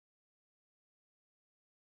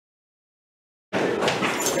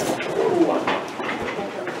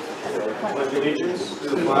allegiance to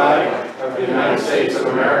the flag of the United States of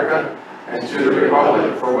America and to the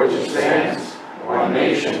republic for which it stands, one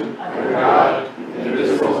nation, under God,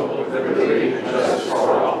 indivisible, with liberty and justice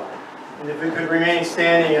for all. And if we could remain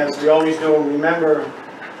standing as we always do and remember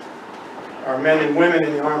our men and women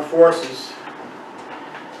in the armed forces.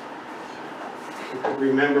 We could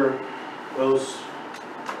remember those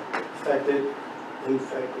infected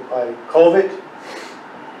by COVID,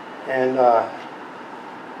 and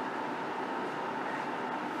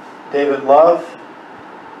David Love,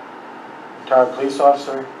 retired police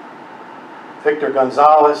officer, Victor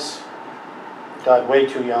Gonzalez, died way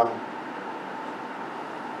too young,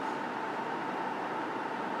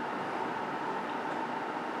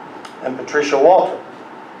 and Patricia Walter.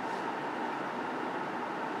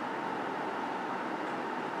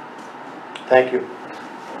 Thank you. Do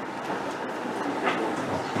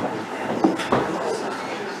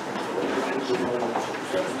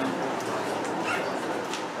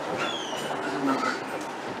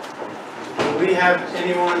we have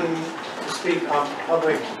anyone to speak on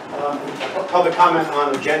public comment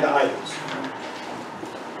on agenda items?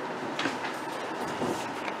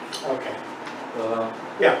 Okay.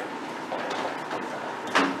 Yeah.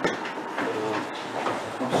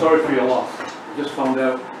 I'm sorry for your loss. I just found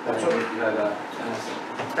out that That's okay. you had cancer.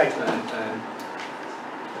 Thank you. And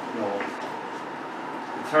you know,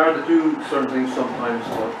 it's hard to do certain things sometimes,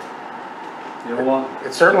 but you know what?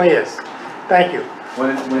 It certainly is. Thank you.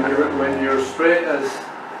 When you're straight as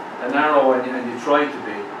an arrow and you try to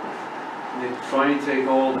be, you try and take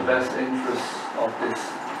all the best interests of this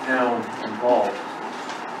town involved.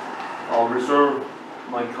 I'll reserve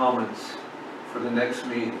my comments for the next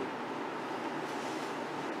meeting.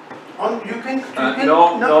 You can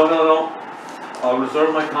No. I'll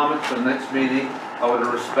reserve my comments for the next meeting out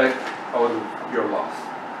of respect out of your loss.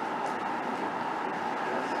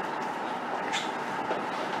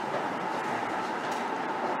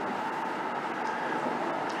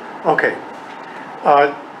 Okay.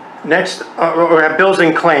 Next, we have bills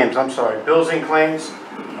and claims. I'm sorry. Bills and claims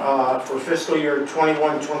for fiscal year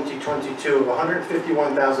 21-2022 of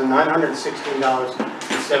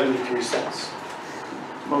 $151,916.73.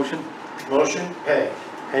 Motion? Motion, pay.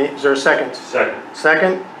 Is there a second? Second.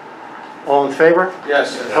 Second? All in favor?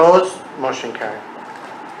 Yes. Opposed? Motion carried.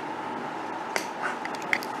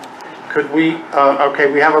 Could we, okay,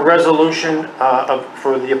 we have a resolution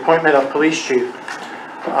for the appointment of police chief,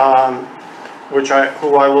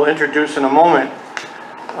 who I will introduce in a moment.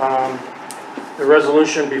 The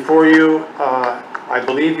resolution before you, I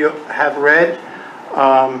believe you have read.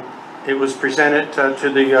 It was presented to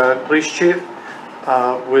the police chief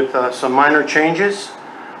with some minor changes,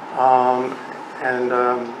 and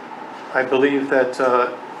I believe that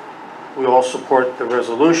we all support the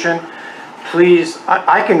resolution. Please,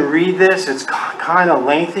 I can read this. It's kind of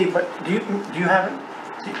lengthy, but do you have it?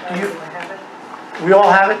 Do you? We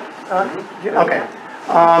all have it? Okay.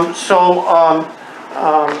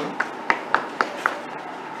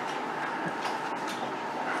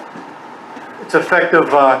 It's effective,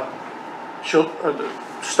 she'll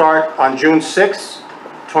start on June 6,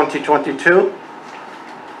 2022.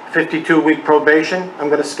 52-week probation. I'm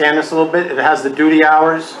going to scan this a little bit. It has the duty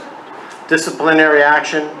hours, disciplinary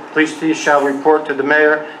action. Police chief shall report to the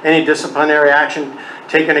mayor any disciplinary action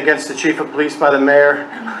taken against the chief of police by the mayor.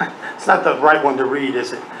 It's not the right one to read,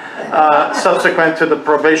 is it? Subsequent to the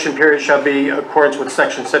probation period shall be in accordance with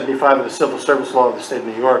Section 75 of the Civil Service Law of the State of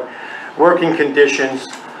New York. Working conditions,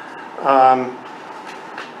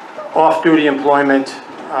 off-duty employment.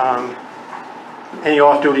 Any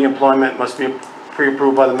off-duty employment must be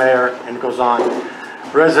pre-approved by the mayor, and it goes on.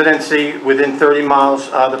 Residency within 30 miles,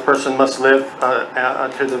 the person must live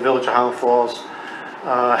to the village of Highland Falls.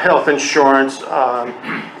 Health insurance,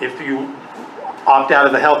 if you opt out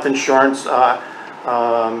of the health insurance,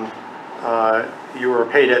 you are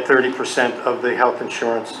paid at 30% of the health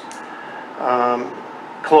insurance.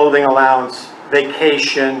 Clothing allowance,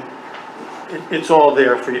 vacation, it's all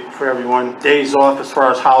there for everyone. Days off as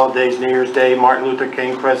far as holidays, New Year's Day, Martin Luther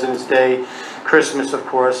King, President's Day, Christmas, of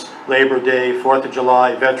course, Labor Day, 4th of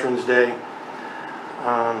July, Veterans Day.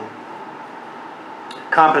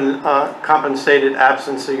 Compensated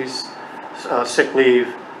absences, sick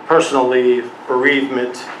leave, personal leave,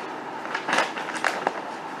 bereavement,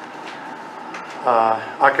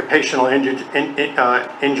 occupational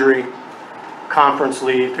injury, conference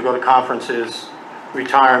leave to go to conferences,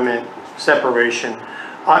 retirement, separation.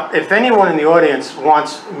 If anyone in the audience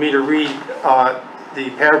wants me to read the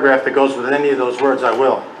paragraph that goes with any of those words, I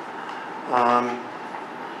will.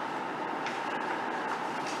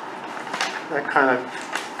 That kind of,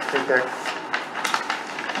 I think that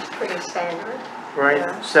pretty standard. right?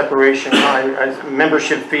 Yeah. Separation,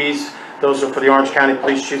 membership fees, those are for the Orange County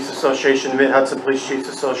Police Chiefs Association, Mid-Hudson Police Chiefs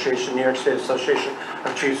Association, New York State Association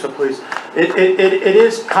of Chiefs of Police. It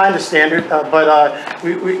is kind of standard, but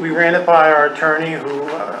we ran it by our attorney who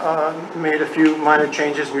made a few minor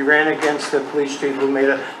changes. We ran against the police chief who made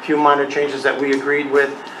a few minor changes that we agreed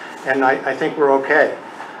with, and I think we're okay.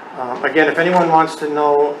 Again, if anyone wants to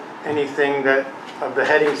know anything of the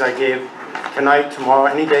headings I gave tonight, tomorrow,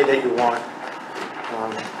 any day that you want,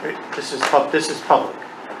 this is public.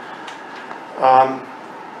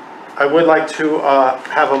 I would like to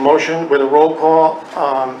have a motion with a roll call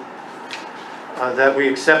that we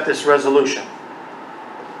accept this resolution.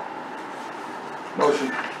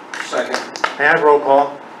 Motion. Second. May I have roll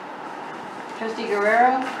call? Trustee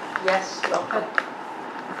Guerrero, Yes, welcome.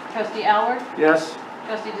 Trustee Alward, Yes?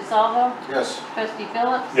 Trustee DeSalvo, Yes. Trustee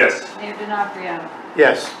Phillips. Yes. Mayor D'Onofrio.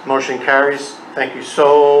 Yes, motion carries. Thank you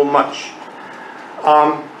so much.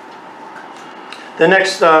 The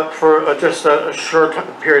next, for just a short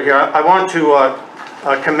period here, I want to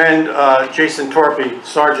commend Jason Torpy,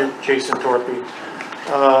 Sergeant Jason Torpy.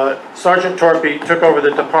 Sergeant Torpy took over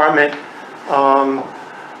the department.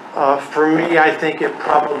 For me, I think it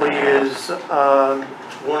probably is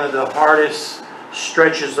one of the hardest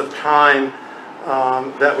stretches of time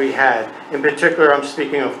that we had. In particular, I'm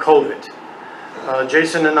speaking of COVID.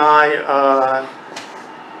 Jason and I,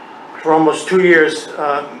 for almost 2 years,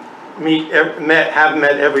 have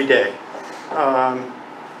met every day.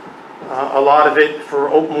 A lot of it, for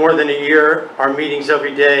more than a year, our meetings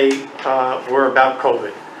every day were about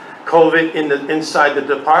COVID. COVID inside the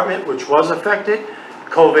department, which was affected.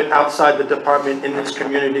 COVID outside the department in this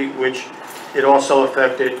community, which it also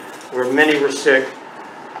affected, where many were sick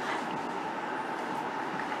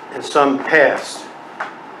and some passed.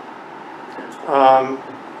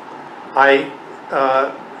 I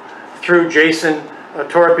threw Jason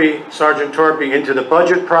Torpy, Sergeant Torpy, into the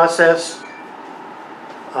budget process,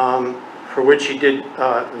 for which he did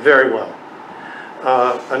very well.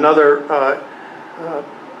 Another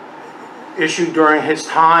issue during his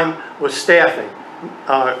time was staffing.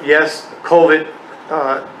 Yes, COVID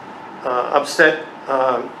upset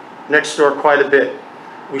next door quite a bit.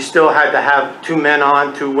 We still had to have 2 men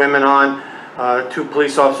on, 2 women on, 2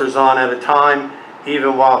 police officers on at a time,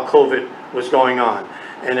 even while COVID was going on.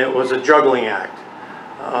 And it was a juggling act.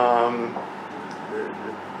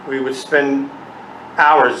 We would spend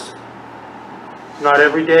hours, not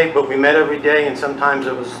every day, but we met every day, and sometimes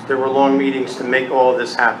there were long meetings to make all of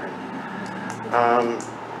this happen.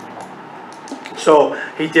 So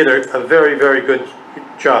he did a very, very good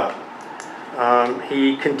job.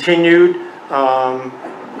 He continued,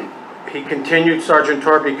 Sergeant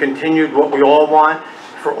Torpy continued what we all want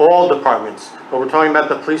for all departments, but we're talking about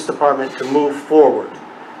the police department to move forward.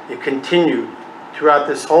 It continued throughout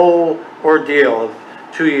this whole ordeal of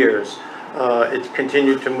 2 years. It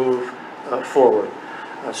continued to move forward.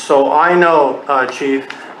 So I know, Chief,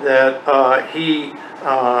 that he,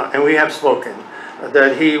 and we have spoken,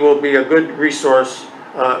 that he will be a good resource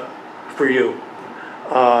for you.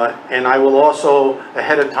 And I will also,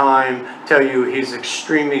 ahead of time, tell you he's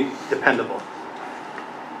extremely dependable.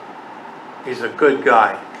 He's a good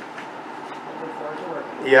guy. Looking forward to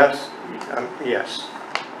working. Yes, yes.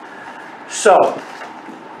 So,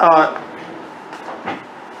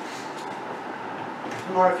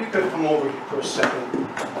 Tamara, if you could come over for a second.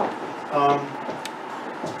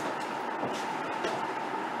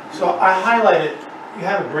 So I highlighted, you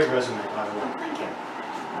have a great resume, by the way. Thank you.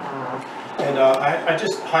 And I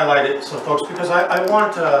just highlighted so folks, because I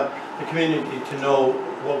want the community to know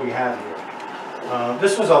what we have here.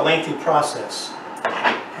 This was a lengthy process.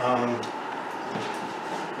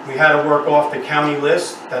 We had to work off the county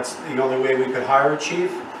list. That's the only way we could hire a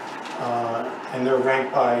chief. And they're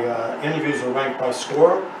ranked by, interviews are ranked by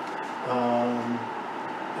score.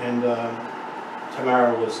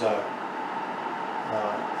 Tamara was at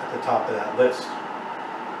the top of that list.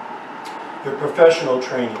 Your professional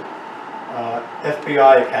training,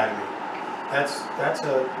 FBI Academy.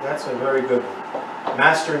 That's a very good one.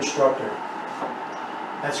 Master instructor.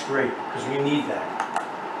 That's great, because we need that.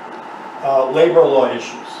 Labor law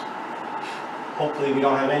issues. Hopefully we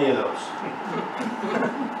don't have any of those.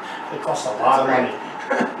 They cost a lot of money.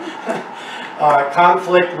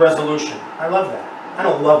 Conflict resolution. I love that. I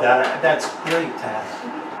don't love that. That's great to have.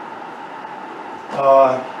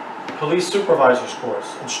 Police supervisor's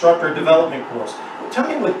course. Instructor development course. Tell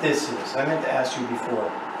me what this is. I meant to ask you before.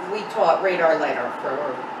 We taught radar lidar for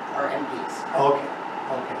our MPs. Okay.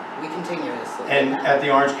 Okay. We continuously. And at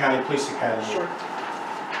the Orange County Police Academy. Sure.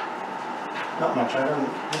 Not much. I don't.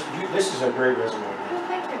 This is a great resume. Well,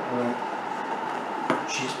 thank you.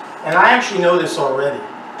 She's, and I actually know this already,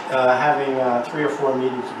 having 3 or 4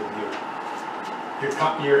 meetings with you. You're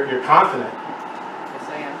confident. Yes,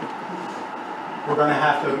 I am. We're going to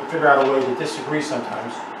have to figure out a way to disagree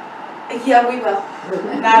sometimes. Yeah, we will.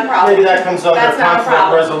 Not a problem. Maybe that comes under That's not a conflict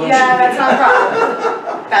problem. resolution. Yeah, that's not a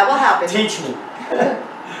problem. That will happen. Teach me.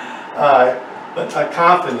 But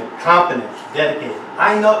confident, competent, dedicated.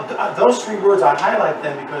 I know, those 3 words, I highlight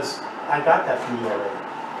them because I got that from you already.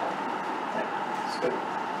 That's good.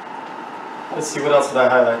 Let's see, what else did I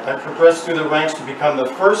highlight? I progressed through the ranks to become the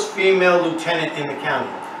first female lieutenant in the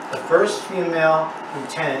county. The first female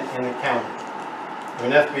lieutenant in the county.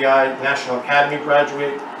 I'm an FBI National Academy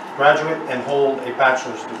graduate and hold a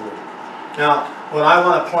bachelor's degree. Now, what I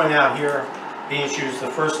want to point out here, being she was the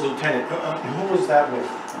first lieutenant, who was that with?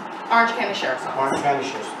 Orange County Sheriff's Office. Orange County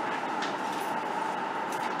Sheriff's.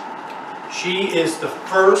 She is the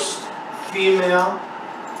first female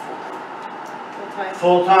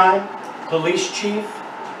full-time police chief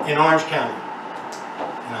in Orange County.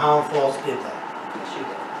 And Highland Falls did that. Yes, you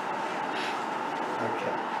did.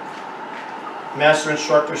 Okay. Master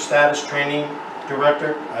Instructor Status Training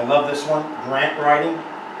Director. I love this one. Grant writing.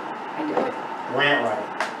 I do. Grant writing.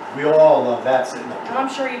 We all love that sitting up there. I'm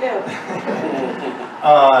sure you do.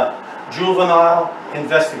 Juvenile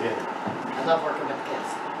investigator. I love working with kids.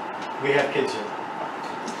 We have kids here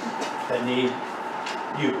that need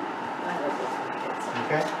you. I love working with kids.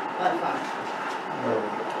 Okay? A lot of fun.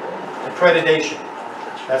 Accreditation.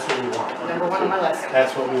 That's what we want. Number 1 on my list.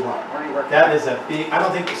 That's what we want. Already working. That is a big, I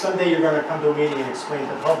don't think someday you're going to come to a meeting and explain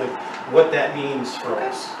to the public what that means for Okay,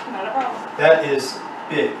 us. not a problem. That is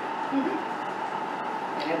big.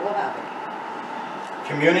 And it will happen.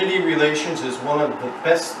 Community relations is one of the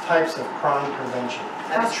best types of crime prevention.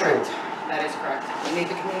 That is How true. correct. That is correct. You need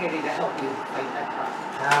the community to help you fight that crime.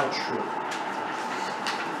 How true.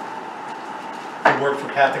 You work for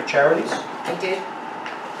Catholic Charities, I did.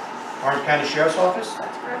 Orange County Sheriff's Office,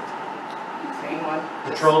 That's correct. Same one.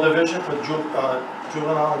 Patrol Division for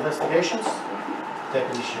Juvenile Investigations,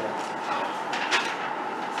 Deputy Sheriff.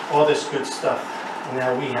 All this good stuff, and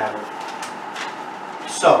now we have it.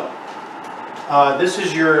 So, this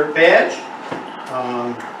is your badge.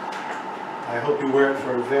 I hope you wear it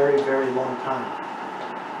for a very, very long time.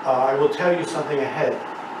 I will tell you something ahead.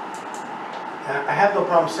 And I have no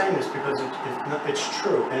problem saying this because it's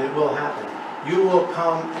true and it will happen. You will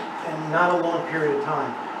come in not a long period of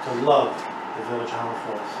time to love the Village of Highland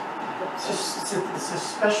Falls. It's a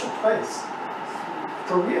special place.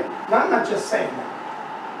 For real. I'm not just saying that.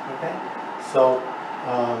 Okay? So,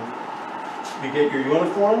 you get your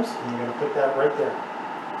uniforms and you're going to put that right there.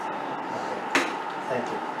 Okay. Thank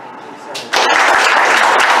you.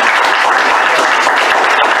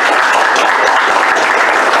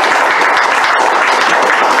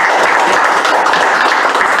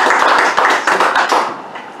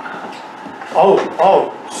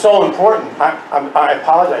 Oh, so important. I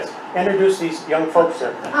apologize. Introduce these young folks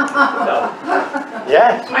here.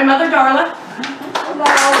 Yes. My mother, Darla. Hello.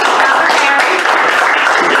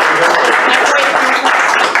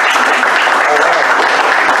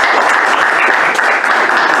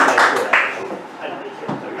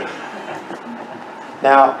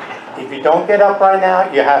 Now, if you don't get up right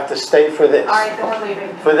now, you have to stay for this. All right, then we're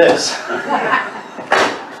leaving. For this.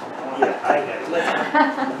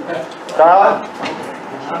 Darla?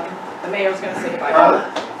 The mayor's going to say bye. Darla?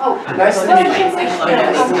 Oh. Nice to meet you. Nice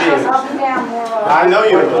to meet you. I'll be down more. I know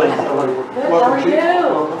you will. Good, how are you?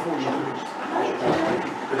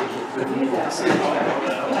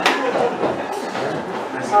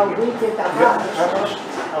 Oh, we did the hug.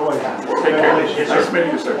 How are you? It's nice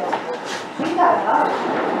meeting you, sir. We got a hug.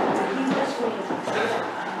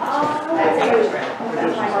 Oh, that's good.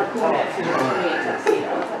 That's my Marquez.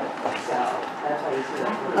 So, that's why you see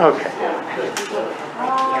that. Okay.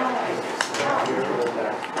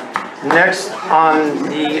 Next on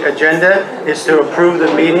the agenda is to approve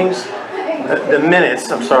the meetings, the minutes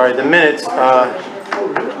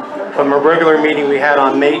from a regular meeting we had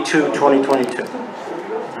on May 2, 2022.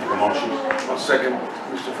 I'll second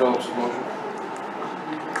Mr. Phillips' motion.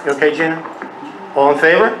 You okay, Gina? All in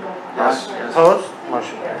favor? Yes. Opposed?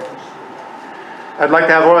 Motion carries. I'd like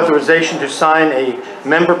to have authorization to sign a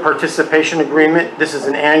member participation agreement. This is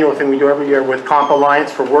an annual thing we do every year with Comp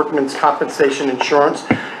Alliance for workmen's compensation insurance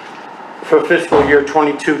for fiscal year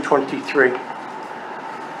 22-23.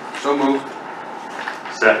 So moved.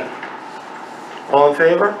 Second. All in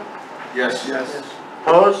favor? Yes. Yes.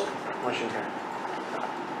 Opposed? Motion carries.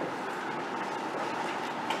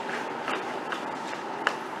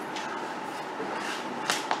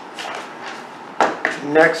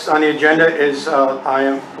 Next on the agenda is,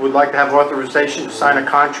 would like to have authorization to sign a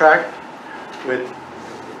contract with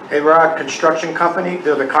A-Rod Construction Company.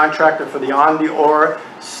 They're the contractor for the On the Ore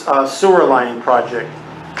sewer lining project.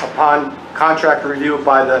 Upon contract review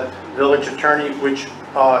by the village attorney, which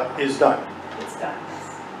is done. It's done.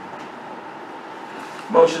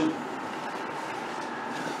 Motion.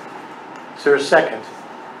 Is there a second?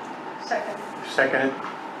 Second. Second.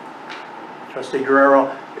 Trustee Guerrero.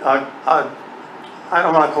 I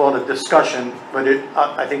don't want to call it a discussion, but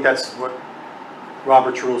I think that's what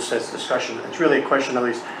Robert's rule says, discussion. It's really a question at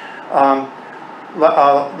least. A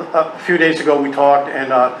few days ago we talked,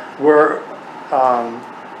 and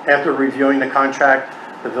after reviewing the contract,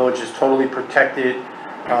 the village is totally protected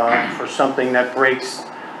for something that breaks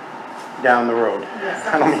down the road. Yes,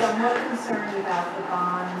 I I'm don't mean- somewhat concerned about the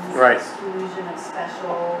bonds, Right. exclusion of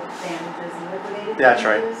special damages and liquidated That's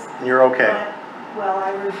right. damages. And you're okay. But, well,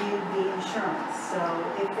 I reviewed the insurance, so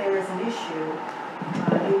if there is an issue,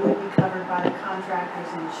 it would be covered by the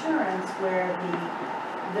contractor's insurance, where the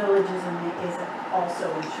village is also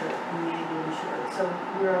insured and may be insured. So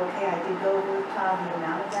we're okay. I did go over with Todd the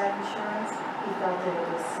amount of that insurance. He felt that it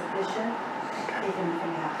was sufficient if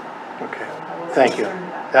anything happened. Okay. So I wasn't Thank you. concerned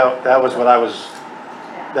about That was what I was,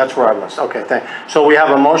 that. that's where I was. Okay, so we have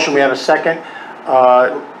a motion, we have a second.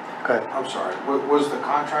 Okay. I'm sorry, was the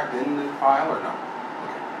contract in the file or no?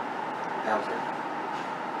 Okay. Downstairs,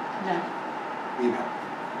 No, email.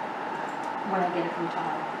 when I get it from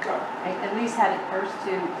Todd. Got it. I at least had it first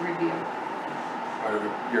to review.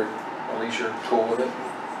 You're, Alicia, cool with it?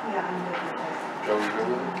 Yeah, I'm good with that. Joe, you good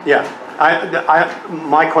with it? Yeah,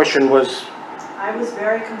 my question was, I was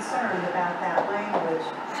very concerned about that language,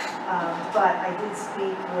 but I did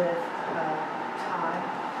speak with Todd,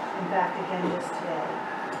 in fact, again just today,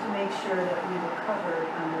 to make sure that we were covered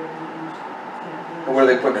under the, Or were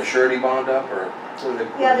they putting a surety bond up, or what are they?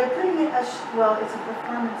 Yeah, they're putting it, well, it's a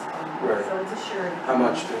performance bond, Right. so it's a surety. How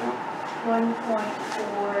much do you know?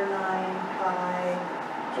 1.495,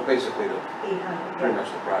 So basically, pretty 800,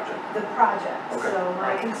 much the project. the project. Okay. So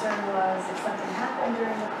my concern was if something happened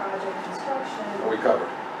during the project construction, Are we covered?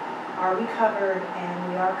 are we covered? And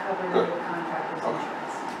we are covered Good. under the contractor's Okay.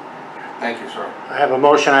 insurance. Thank you, sir. I have a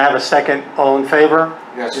motion, I have a second. All in favor?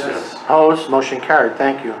 Yes. Opposed? Motion carried.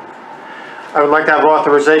 Thank you. I would like to have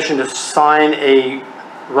authorization to sign a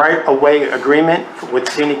right-of-way agreement with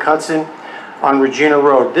Scenic Hudson on Regina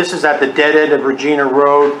Road. This is at the dead end of Regina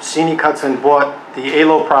Road. Scenic Hudson bought the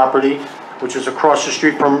ALO property, which is across the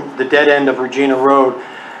street from the dead end of Regina Road.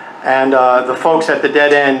 And the folks at the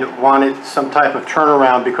dead end wanted some type of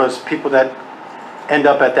turnaround because people that end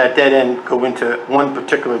up at that dead end go into one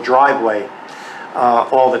particular driveway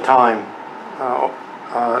all the time.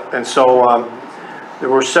 And so there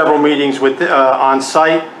were several meetings with on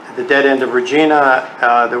site at the dead end of Regina.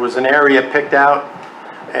 There was an area picked out,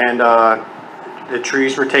 and the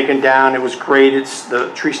trees were taken down. It was graded.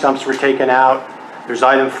 The tree stumps were taken out. There's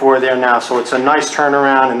item 4 there now, so it's a nice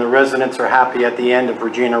turnaround, and the residents are happy at the end of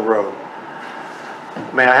Regina Road.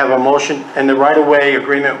 May I have a motion? And the right-of-way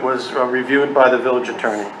agreement was reviewed by the village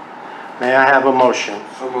attorney. May I have a motion?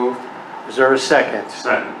 So moved. Is there a second?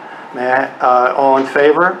 Second. May I, all in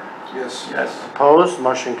favor? Yes. Yes. Opposed?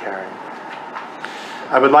 Motion carried.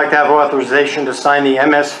 I would like to have authorization to sign the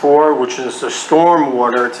MS4, which is the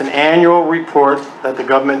stormwater. It's an annual report that the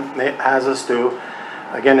government has us do.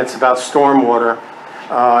 Again, it's about stormwater,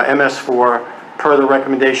 MS4, per the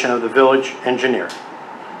recommendation of the village engineer.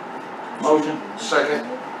 Motion. Second.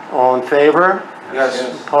 All in favor? Yes.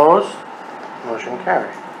 Opposed? Motion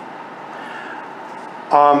carried.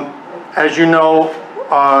 As you know,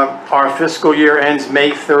 our fiscal year ends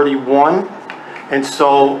May 31, and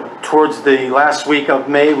so towards the last week of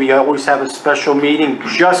May, we always have a special meeting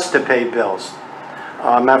just to pay bills.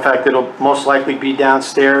 Matter of fact, it'll most likely be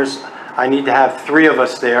downstairs. I need to have 3 of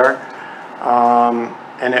us there.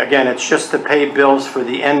 And again, it's just to pay bills for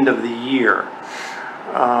the end of the year.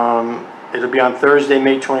 It'll be on Thursday,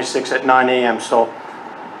 May 26th at 9 a.m. So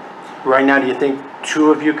right now, do you think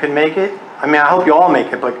 2 of you can make it? I mean, I hope you all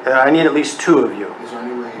make it, but I need at least 2 of you. Is there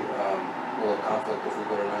any way, will it conflict if we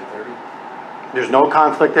go to 9:30? There's no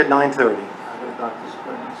conflict at 9:30. I have a doctor's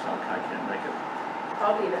appointment, so I can't make it.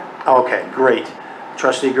 I'll be there. Okay, great.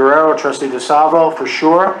 Trustee Guerrero, Trustee DeSalvo, for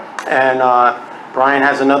sure. And Brian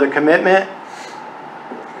has another commitment.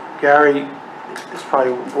 Gary is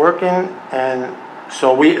probably working, and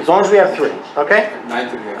so as long as we have 3, okay?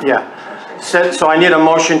 9:30. Yeah. So I need a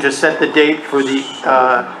motion to set the date for the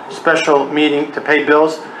special meeting to pay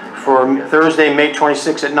bills for Thursday, May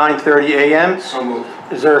 26th at 9:30 a.m. So moved.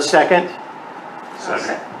 Is there a second?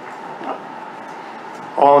 Second.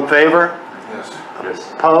 All in favor? Yes.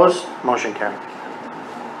 Yes. Opposed? Motion carried.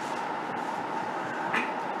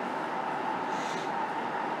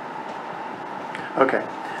 Okay.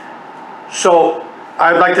 So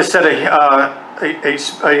I'd like to set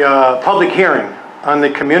a public hearing on the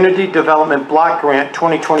Community Development Block Grant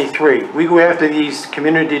 2023. We go after these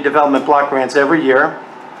Community Development Block Grants every year.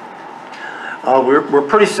 We're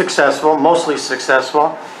pretty successful, mostly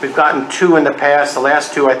successful. We've gotten 2 in the past. The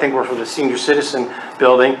last 2, I think, were for the senior citizen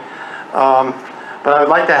building. But I'd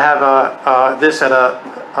like to have this at a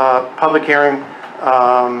public hearing,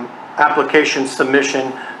 application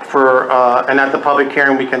submission for, and at the public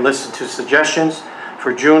hearing, we can listen to suggestions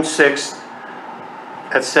for June 6th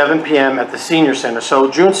at 7 p.m. at the Senior Center.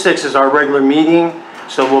 So June 6th is our regular meeting,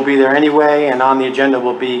 so we'll be there anyway, and on the agenda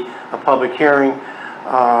will be a public hearing.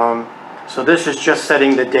 So this is just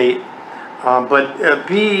setting the date. But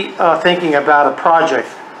be thinking about a project.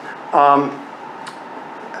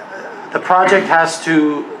 The project has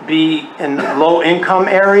to be in low income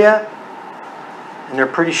area, and they're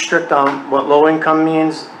pretty strict on what low income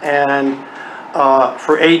means, and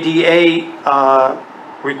for ADA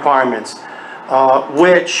requirements,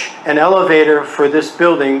 which an elevator for this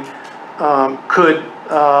building could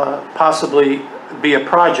possibly be a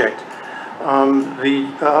project. The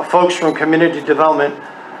folks from Community Development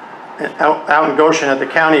out in Goshen at the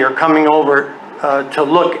county are coming over to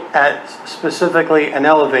look at specifically an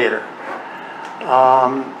elevator.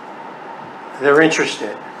 They're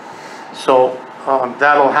interested. So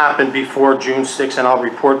that'll happen before June 6th, and I'll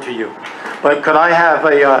report to you. But could I have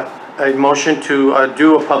a motion to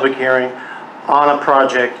do a public hearing on a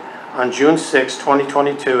project on June 6,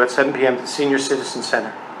 2022 at 7 p.m. at the Senior Citizen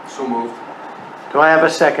Center? So moved. Do I have a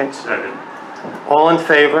second? Second. All in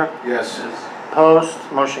favor? Yes. Opposed?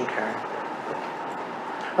 Motion carried.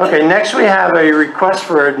 Okay, next we have a request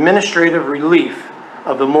for administrative relief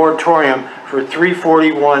of the moratorium for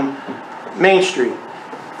 341 Main Street.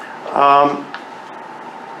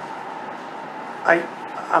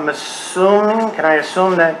 I'm assuming, can I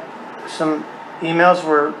assume that some emails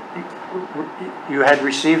you had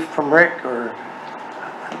received from Rick, or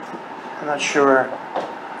I'm not sure.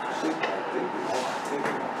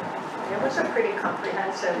 It was a pretty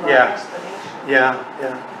comprehensive Yeah. explanation. Yeah.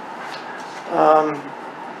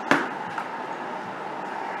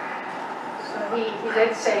 So he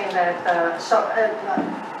did say that,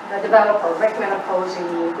 the developer, Rick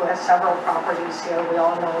Minoposi, who has several properties here, we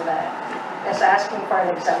all know that, is asking for an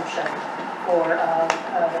exemption for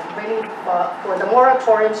really for the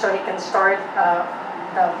moratorium, so he can start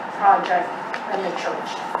the project in the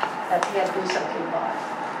church that he had recently bought.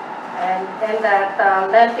 And in that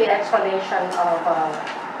lengthy explanation of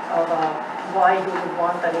why he would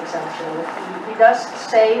want an exemption, he does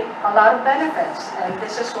say a lot of benefits, and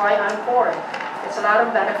this is why I'm for it. It's a lot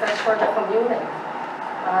of benefits for the community.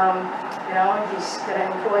 You know, he's going to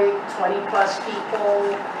employ 20 plus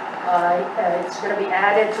people. It's going to be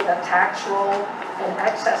added to the tax roll in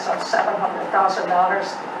excess of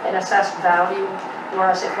 $700,000 in assessed value,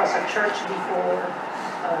 whereas it was a church before.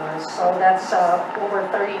 So that's over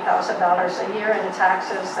 $30,000 a year in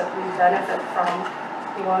taxes that we benefit from.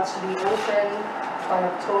 He wants to be open by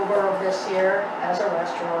October of this year as a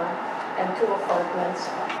restaurant and 2 apartments.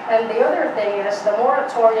 And the other thing is the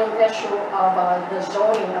moratorium issue of the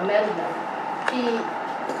zoning amendment. He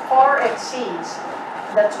far exceeds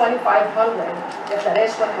the 2,500, if that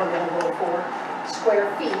is what we're going to go for,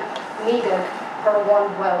 square feet needed per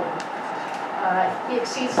one dwelling. He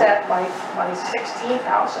exceeds that by 16,000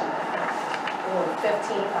 or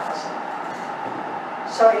 15,000.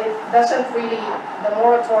 So it doesn't really, the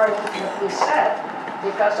moratorium that we set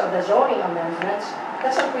because of the zoning amendments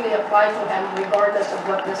doesn't really apply to him regardless of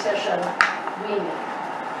what decision we make.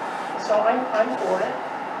 So I'm for it.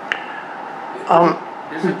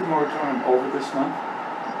 Isn't the moratorium over this month?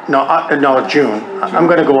 No, June. I'm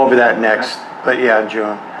going to go over that next, but yeah,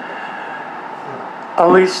 June.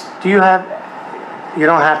 Elise, you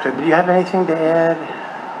don't have to, do you have anything to add?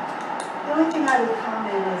 The only thing I would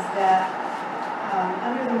comment is that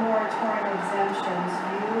under the moratorium exemptions,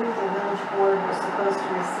 you, the village board, were supposed to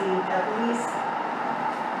receive at least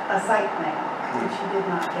a site plan, which you did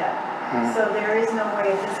not get. So there is no way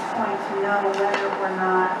at this point to know whether or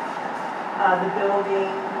not the building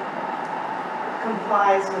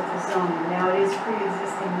complies with the zoning. Now, it is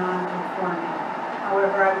pre-existing non-conforming.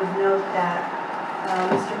 However, I would note that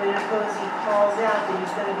Mr. Minoposi calls out that he's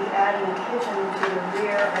going to be adding a kitchen to the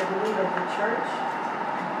rear, I believe, of the church.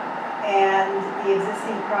 And the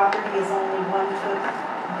existing property is only 1.8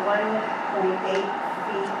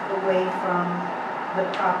 feet away from the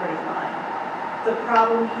property line. The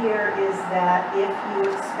problem here is that if you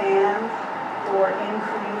expand or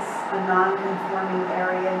increase a non-conforming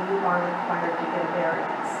area, you are required to get a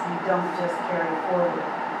variance. You don't just carry forward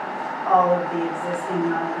all of the existing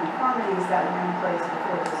non-conformities that were in place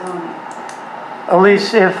before the zoning.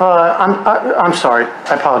 Elise, if, I'm sorry,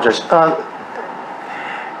 I apologize.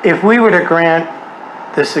 If we were to grant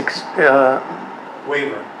this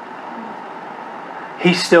waiver,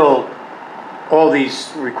 he still, all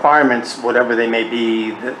these requirements, whatever they may be,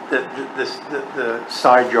 the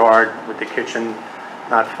side yard with the kitchen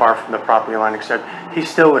not far from the property line, etc., he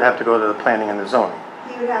still would have to go to the planning and the zoning.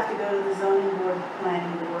 He would have to go to the zoning board, the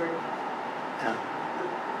planning board.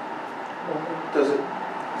 Does it,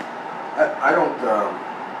 I don't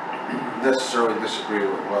necessarily disagree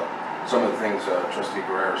with what some of the things Trustee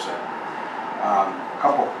Guerrero said. A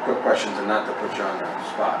couple quick questions, and not to put you on the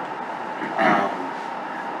spot.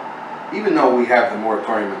 Even though we have the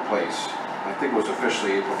moratorium in place, I think it was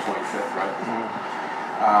officially April 25th, right?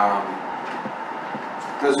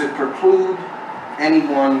 Does it preclude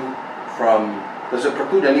anyone from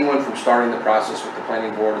starting the process with the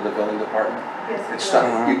planning board or the building department? Yes, it It's does.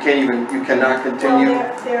 stuck. You cannot continue.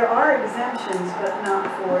 Well, there are exemptions, but not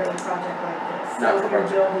for a project like this. Not So for if you're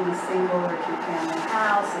project. building a single or two-family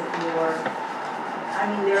house, if you're, I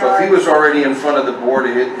mean, there So are. if he was already in front of the board,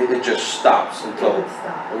 it just stops It until, would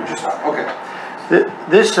stop. it would just stop, okay.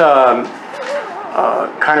 This,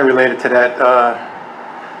 kind of related to that,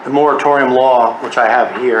 the moratorium law, which I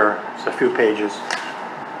have here, it's a few pages.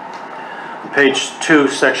 Page 2,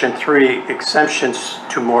 section 3, exemptions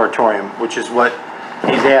to moratorium, which is what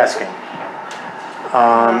he's asking. He's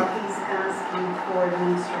asking for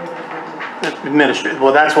administrative review.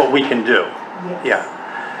 Well, that's what we can do. Yes. Yeah.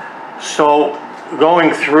 So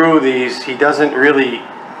going through these, he doesn't really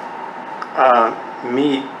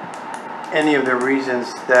meet any of the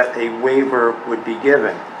reasons that a waiver would be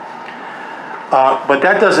given. But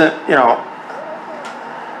that doesn't, you know,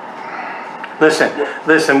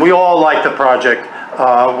 listen, we all like the project.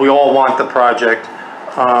 We all want the project.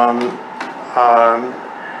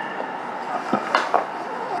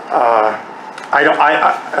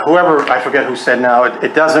 I forget who said now,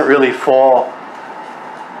 it doesn't really fall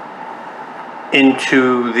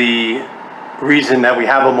into the reason that we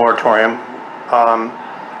have a moratorium.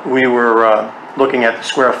 We were looking at the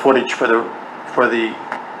square footage for the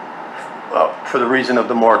reason of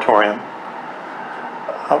the moratorium.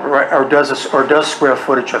 Or does square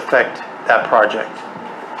footage affect that project?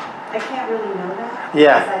 I can't really know that.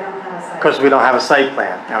 Yeah. Because I don't have a site. Because we don't have a site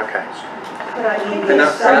plan, okay. But I mean, Can the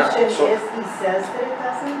I- can I- assumption so- is he says that it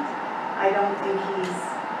doesn't. I don't think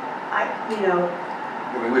you know,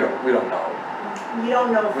 I mean, we don't know. you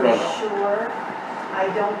don't know We for don't know. sure. I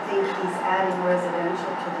don't think he's adding residential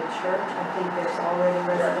to the church. I think there's already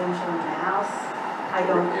residential in the house. I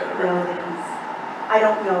don't Yeah, the know that I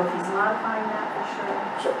don't know if he's modifying that for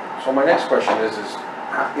sure. So my next question is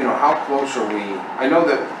how close are we? I know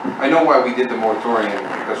why we did the moratorium,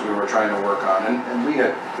 because we were trying to work on, and we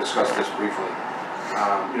had discussed this briefly.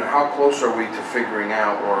 How close are we to figuring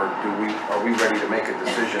out, or are we ready to make a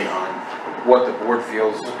decision on what the board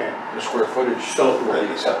feels the square footage will be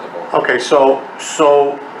acceptable? Okay, so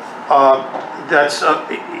that's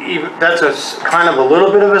kind of a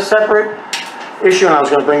little bit of a separate issue, and I was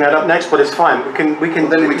going to bring that up next, but it's fine. We can.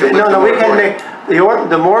 Then we can lift No, the we can moratorium. make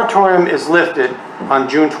the moratorium is lifted on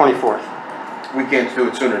June 24th. We can't do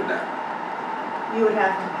it sooner than that. You would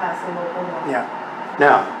have to pass a local law. Yeah.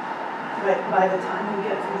 Now, But by the time you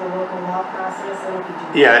get through the local law process, it'll be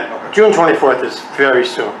June. yeah, June 24th is very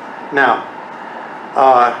soon. Now,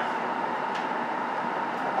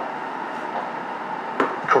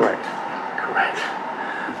 correct.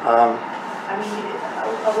 I mean,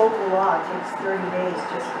 a local law takes 30 days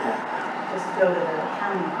just to go to the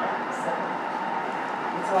county back, so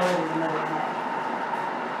it's already the middle of May.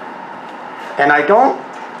 And I don't,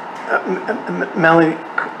 Melanie,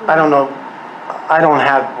 I don't know, I don't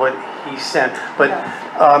have what he sent, but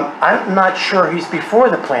I'm not sure he's before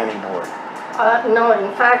the planning board. No,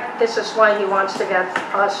 in fact, this is why he wants to get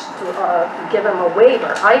us to give him a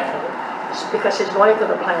waiver, I think, it's because he's going to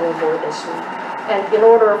the planning board this week. And in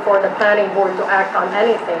order for the planning board to act on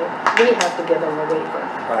anything, we have to give him a waiver.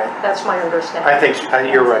 Right. That's my understanding. I think,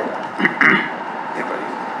 you're right. Yeah, but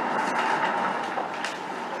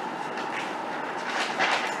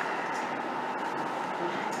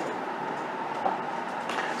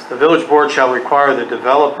The village board shall require the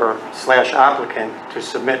developer/applicant to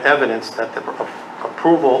submit evidence that the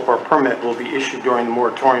approval or permit will be issued during the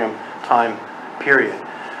moratorium time period.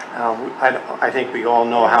 I think we all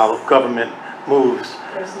know how government moves.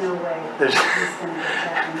 There's no way There's- he's going to get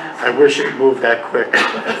that in I wish it moved that quick. Because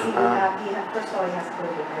first of all, he has to go to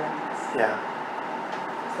the variance. Yeah.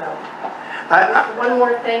 So, One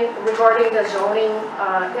more thing regarding the zoning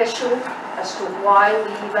issue as to why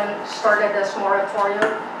we even started this moratorium.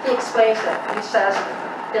 He explains it. He says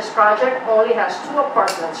this project only has 2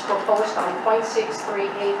 apartments proposed on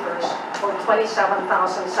 0.63 acres or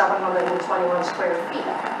 27,721 square feet,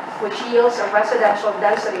 which yields a residential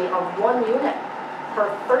density of 1 unit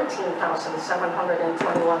per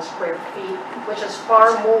 13,721 square feet, which is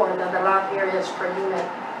far more than the lot areas per unit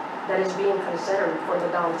that is being considered for the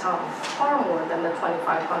downtown, far more than the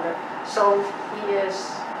 2,500. So he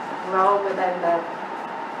is well within that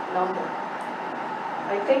number.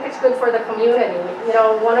 I think it's good for the community. You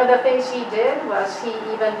know, one of the things he did was he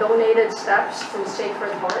even donated steps to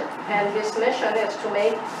Sacred Heart, and his mission is to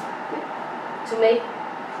make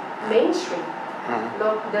Main Street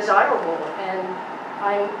look desirable, and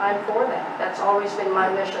I'm for that. That's always been my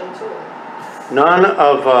mission too. None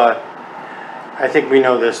of, I think we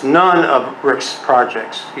know this, none of Rick's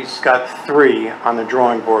projects, he's got 3 on the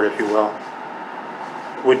drawing board, if you will,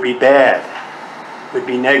 would be bad, would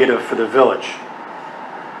be negative for the village,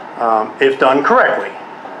 if done correctly.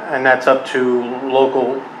 And that's up to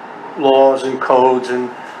local laws and codes and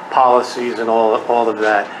policies and all of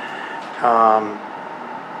that.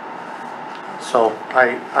 So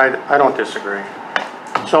I don't disagree.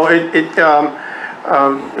 So it's,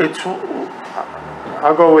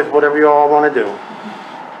 I'll go with whatever you all want to do.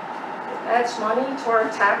 Adds money to our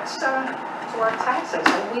taxes, and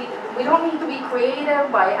we don't need to be creative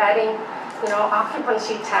by adding, you know,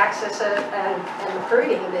 occupancy taxes and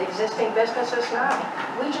hurting the existing businesses now.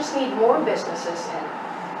 We just need more businesses in,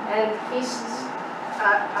 and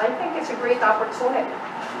I think it's a great opportunity.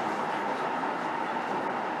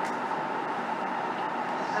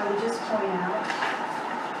 I would just point out,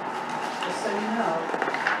 just so you know,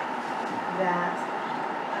 that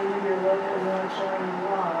under your local moratorium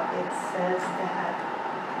law, it says that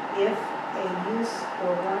if a use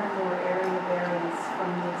for 1 or more area variance from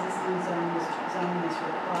the existing zone is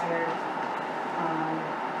required,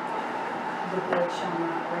 the board shall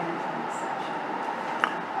not grant an exception.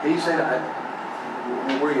 Can you say that?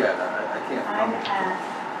 Where are you at? I can't. I'm at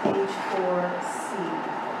page 4C,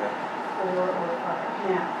 Okay. 4 or 5.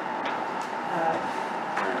 Now,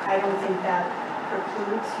 I don't think that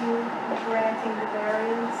precludes you granting the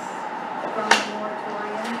variance from the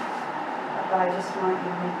moratorium, but I just want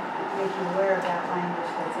you to make you aware of that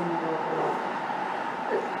language that's in the local law.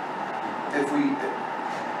 If we,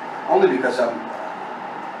 only because I'm,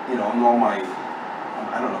 you know, I'm on my,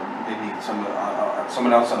 I don't know, maybe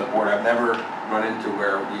someone else on the board, I've never run into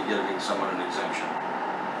where you're giving someone an exemption.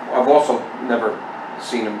 I've also never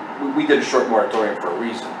seen them, we did a short moratorium for a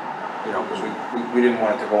reason, you know, because we didn't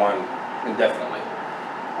want it to go on indefinitely.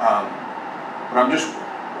 But I'm just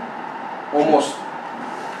almost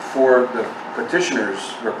for the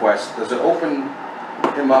petitioner's request, does it open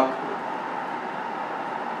him up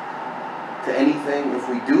to anything if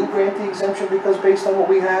we do grant the exemption, because based on what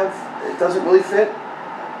we have, it doesn't really fit?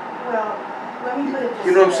 Well, let me put it this way.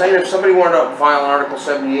 You know what I'm saying? If somebody wanted to file an Article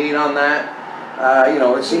 78 on that, you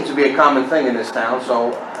know, it seems to be a common thing in this town,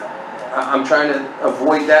 so I'm trying to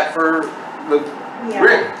avoid that for the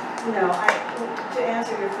Rick. No, to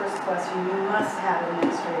answer your first question, you must have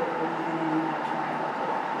administrative review in that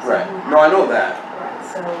triangle. Right. No, I know that. Right,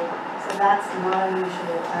 so that's not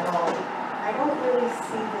unusual at all. I don't really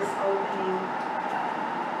see this opening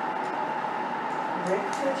Rick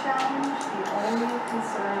to a challenge. The only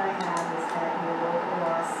concern I have is that your local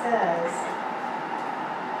law says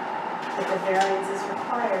if a variance is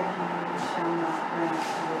required, you shall not grant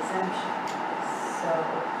the exemption. So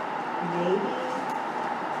maybe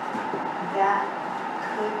that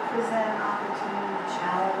could present an opportunity to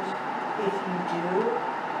challenge if you do.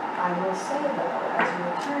 I will say though, as your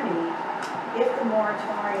attorney, if the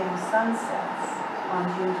moratorium sunsets on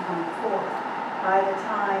June 24th, by the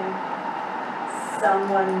time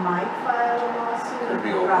someone might file a lawsuit, It'll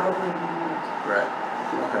be it will over. probably be moved. Right.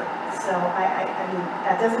 Okay. So I mean,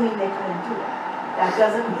 that doesn't mean they couldn't do that. That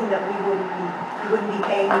doesn't mean that we wouldn't be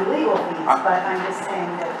paying you legal fees, but I'm just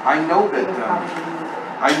saying that I know it that. would probably be moved.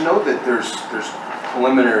 I know that there's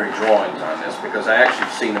preliminary drawings on this because I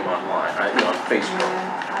actually seen them online, you know, on Facebook.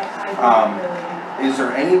 Yeah, I don't really know. Is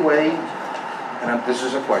there any way, and this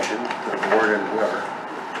is a question to the board and whoever,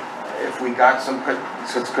 if we got some,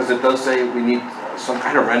 because it does say we need some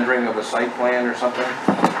kind of rendering of a site plan or something,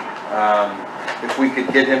 if we could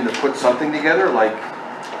get him to put something together, like,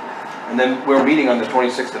 and then we're meeting on the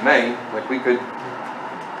 26th of May, like we could.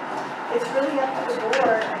 It's really up to the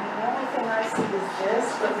board. I mean, the only thing I see is this,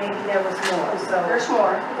 but maybe there was more, so. There's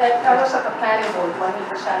more. That was at the planning board when he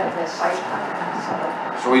presented this site plan, so.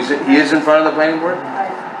 So he is in front of the planning board? I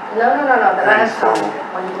No, the last time,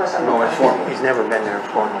 Informal. when he was on. No, it's formal. He's never been there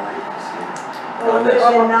formally. Well, it would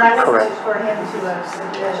have been nice Correct. for him to have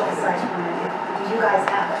submitted a site plan. Do you guys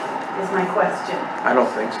have it, is my question. I don't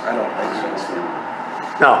think so.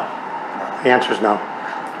 No. The answer is no.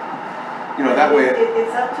 You know, that way,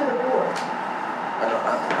 It's up to the board. I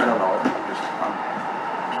don't know, I'm just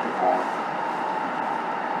spitballing.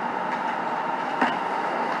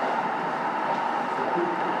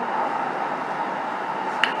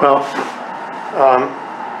 Well,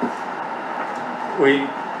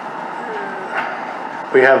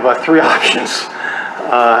 we have three options.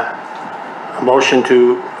 A motion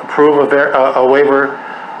to approve a waiver,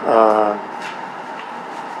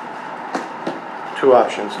 two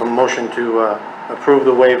options. A motion to approve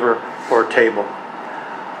the waiver or table.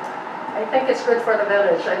 I think it's good for the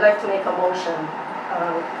village. I'd like to make a motion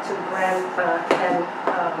to grant him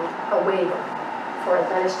a waiver for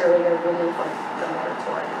administrative relief of the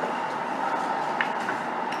moratorium.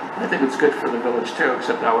 I think it's good for the village too,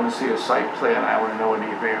 except I want to see a site plan. I want to know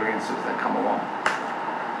any variances that come along.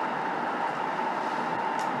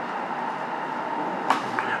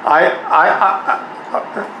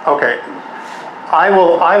 Okay. I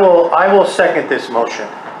will second this motion.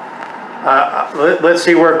 Let's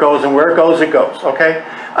see where it goes, and where it goes, okay?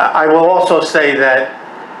 I will also say that,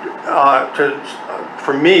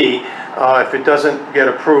 for me, if it doesn't get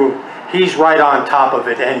approved, he's right on top of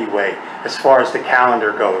it anyway, as far as the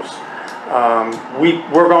calendar goes.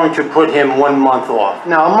 We're going to put him 1 month off.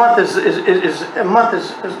 Now, a month is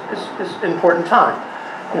important time.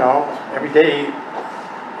 You know, every day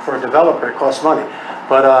for a developer, it costs money.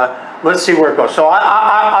 But let's see where it goes. So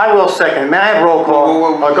I will second. May I have roll call?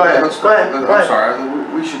 Whoa, Go ahead. let's Go ahead. I'm Go ahead. sorry,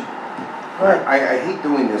 we should, Go ahead. I hate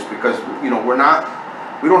doing this because, you know,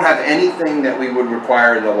 we don't have anything that we would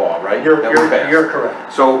require in the law, right? That we passed. You're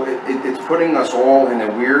correct. So it's putting us all in a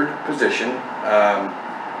weird position,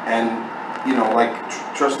 and, you know, like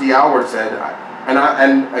Trustee Alward said, and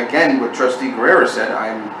again, what Trustee Guerrero said,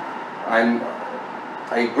 I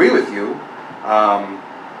agree with you,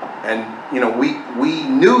 and, you know, we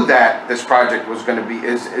knew that this project was gonna be,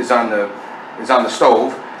 is on the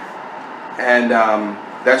stove, and,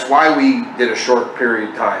 that's why we did a short period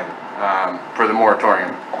of time, for the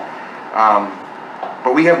moratorium.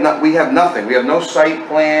 But we have nothing. We have no site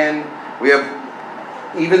plan. We have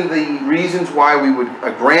even the reasons why we would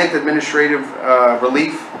grant administrative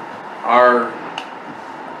relief are,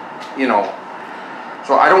 you know.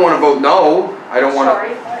 So I don't want to vote no. I don't want to.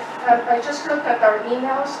 Sorry, I just looked at our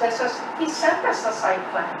emails. That says he sent us the site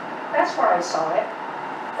plan. That's where I saw it.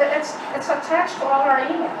 It's attached to all our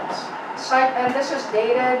emails. Site, and this is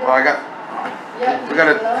dated. Oh, we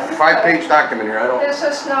got a 5-page document here. I don't. This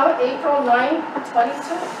is now April 9, 22.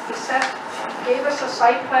 He gave us the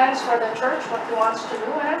site plans for the church, what he wants to do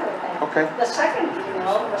and everything. Okay. The second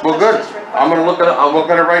email was Well, just good. his request. I'm gonna look at it. I'll look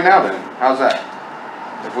at it right now. Then, how's that?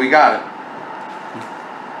 If we got it.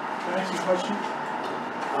 Can I ask you a question?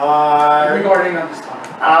 Uh, Regarding on this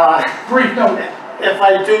topic. Brief, no. If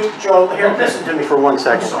I do, Joe, here, Okay. listen to me for 1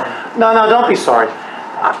 second. I'm sorry. No, don't be sorry.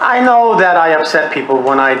 I know that I upset people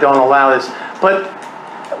when I don't allow this, but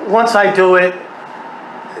once I do it,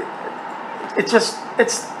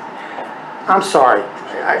 I'm sorry.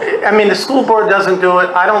 I mean, the school board doesn't do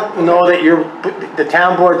it. I don't know that the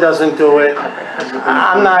town board doesn't do it.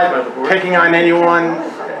 I'm not picking on anyone.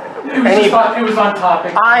 It was on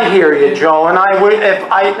topic. I hear you, Joe, and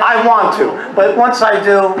I want to, but once I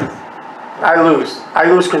do, I lose.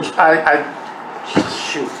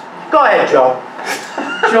 Shoot. Go ahead, Joe.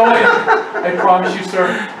 Joe, I promise you, sir.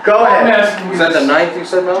 Go I'm ahead. asking you Is that the this. 9th you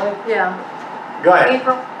said, Melanie? Yeah. Go ahead.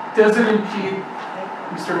 April, Does it impede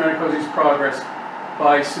Mr. Manicosi's progress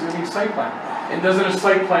by submitting site plan? And doesn't a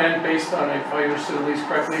site plan, based on, if I understood at least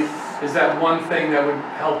correctly, is that one thing that would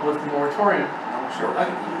help with the moratorium? Sure.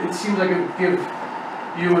 It seems like it would give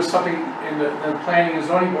you as something in the planning and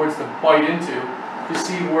zoning boards to bite into to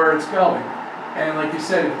see where it's going. And like you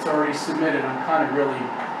said, if it's already submitted, I'm kind of really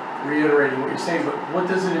reiterating what you're saying, but what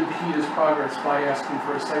does it impede his progress by asking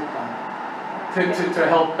for a site plan? To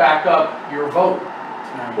help back up your vote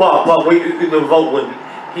tonight? Well, the vote would,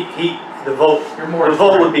 the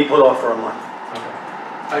vote would be put off for a month. Okay.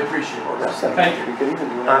 I appreciate it. Yes. Thank you. We could even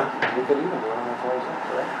do it. We could even do it on the 22nd,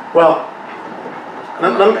 correct? Well,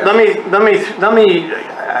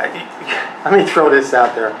 let me throw this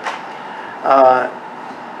out there.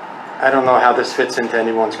 I don't know how this fits into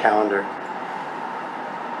anyone's calendar.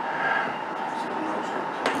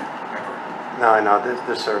 No, I know,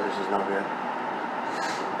 this service is no good.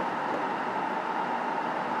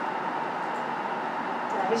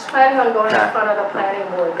 he's planning on going in Yeah. front of the planning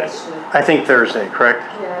board this week. I think Thursday, correct?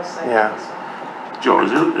 Yes, I Yeah. think so. Joe,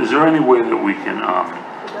 is there any way that we can, He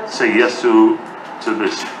does- say yes to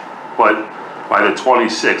this, but by the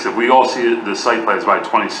 26th, if we all see the site plans by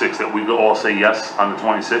 26th, that we could all say yes on the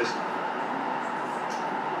 26th?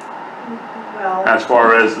 Well. As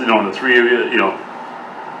far as, you know, the three of you, you know,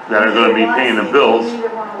 that are gonna be paying the bills. You either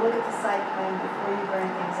wanna look at the site plan before you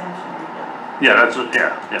grant the exemption or you don't. Yeah, that's what,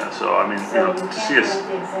 yeah, so I mean, you So know, you to can't see us, grant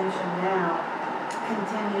the exemption now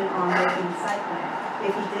contingent on making the site plan.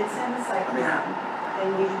 If he did send the site I mean, plan, then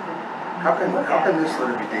you can. How can look at it. this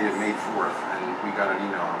letter be dated May 4th and we got an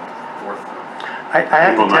email on the 4th? I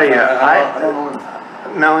have to tell you, I don't know.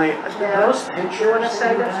 Melanie, Yeah. those You wanna pictures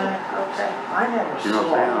send that it? you had, Okay. I never you know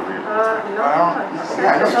what I'm saw. saying? I mean, No.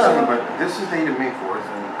 Yeah, I know what you're saying, but this is dated May 4th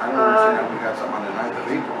and I don't understand how we got something on the 9th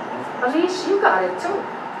of April. At least you got it too.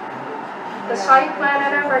 The site plan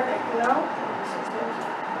and everything, you know?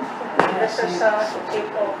 This is,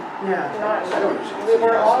 April Yeah. 9th. We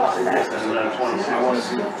were all on that. I want to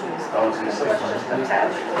see. Let's just attach to it.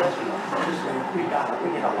 We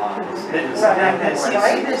get a lot of this.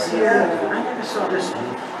 Right. See this here, I never saw this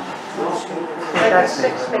one. That's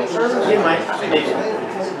 6 pages. You might, maybe.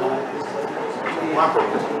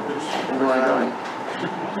 Really going.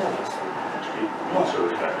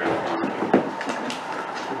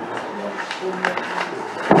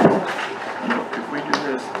 If we do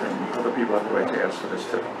this, then other people have the right to ask for this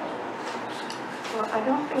too. Well, I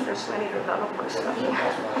don't think there's many developers out here.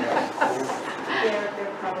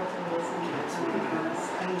 There probably isn't, to be honest.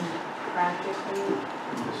 I mean, practically,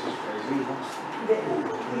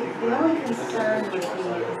 the only concern would be is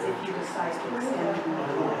if you decide to extend the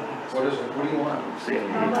What is it? What do you want? See any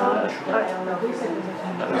need I for that? don't know who's in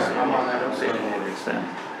I don't see any need to extend.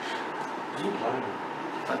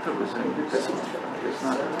 I thought it was in this one, I guess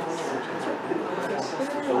not.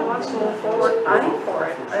 Who wants to move forward? I'm for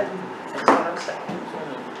it, that's what I'm saying.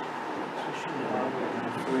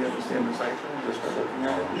 Do we understand the site plan just by looking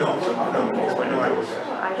at it? No. Explain it to us.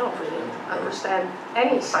 I don't really understand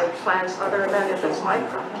any site plans other than if it's my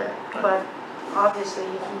project. But obviously,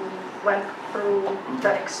 he went through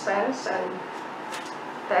the expense and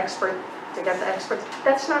the expert, to get the experts.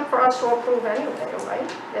 That's not for us to approve anyway, right?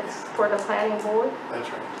 It's for the planning board. That's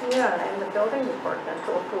right. Yeah, and the building department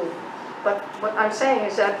to approve. But what I'm saying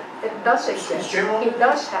is that it does exist. He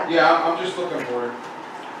does have. Yeah, I'm just looking for it.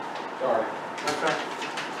 Sorry.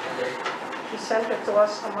 He sent it to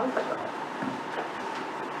us a month ago.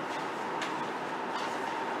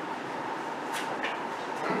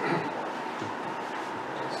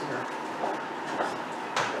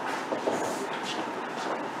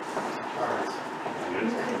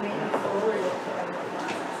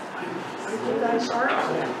 You guys are?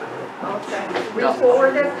 Okay.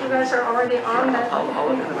 Re-forwarded, you guys are already on that? I'll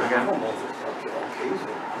look at it again.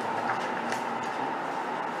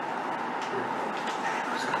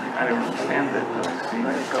 I don't understand it, but I see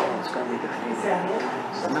where it goes. It's gonna be different. Is that it?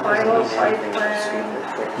 Final site plan.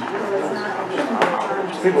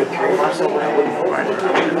 People with 3 months away. Right.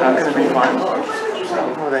 That's gonna be fine.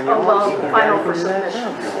 Well, then you Oh, well, want- final for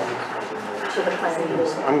submission to the planning board.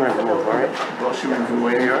 I'm gonna move, all right? Well, she was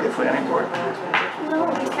away here, the planning board. No,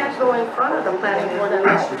 you can't go in front of the planning board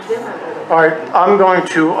unless you give it. All right, I'm going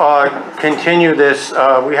to continue this.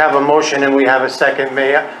 We have a motion and we have a second.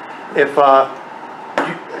 May I, if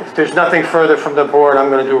there's nothing further from the board, I'm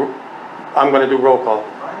going to do roll call.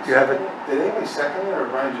 Do you have it? Did anybody second it or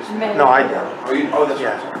Brian just? May. No, I did. Oh, that's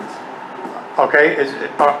Yeah. right. Okay,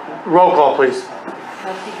 roll call, please.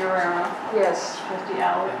 Trustee Guerrero, Yes. trustee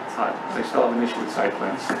Allen, They still have an issue with site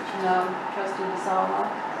plans. no, trustee DeSalvo.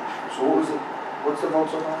 So what's the vote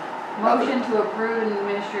so far? Motion to approve an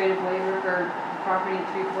administrative waiver for property at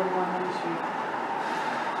 341 Main Street.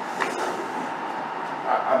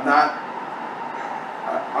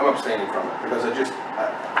 I'm abstaining from it because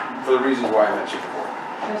for the reasons why I mentioned before.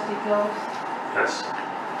 Trustee Phillips, Yes.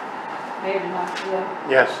 Mayor Demacia,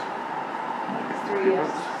 Yes. 3 yes.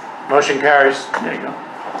 Motion carries. There you go.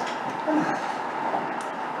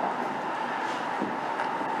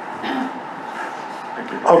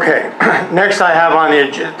 Okay, next I have on the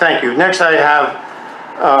agenda, thank you. Next I have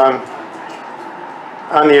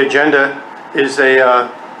on the agenda is a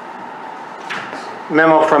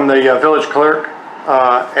memo from the village clerk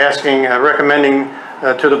asking, recommending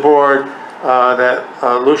to the board that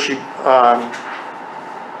Lucy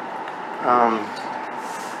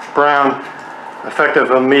Brown,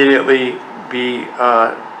 effective immediately, be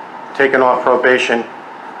taken off probation.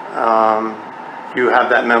 You have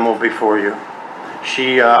that memo before you.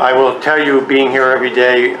 She, I will tell you, being here every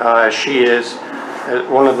day, she is,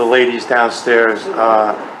 one of the ladies downstairs,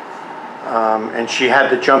 and she had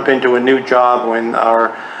to jump into a new job when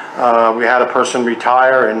we had a person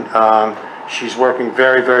retire, and she's working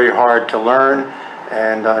very, very hard to learn,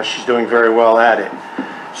 and she's doing very well at it.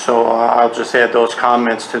 So I'll just add those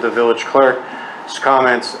comments to the village clerk's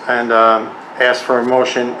comments and ask for a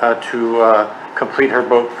motion to complete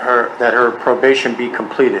that her probation be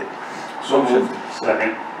completed. So moved.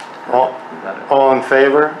 Second. All in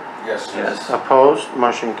favor? Yes. Yes. Opposed?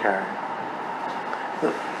 Motion carried.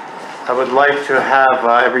 I would like to have,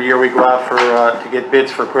 every year we go out to get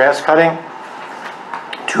bids for grass cutting.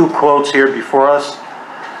 2 quotes here before us.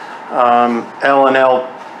 L&L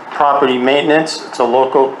Property Maintenance, it's a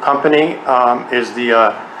local company, is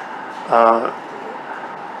the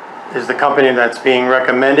company that's being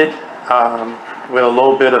recommended, with a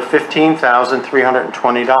low bid of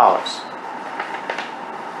 $15,320.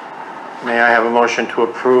 May I have a motion to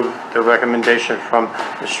approve the recommendation from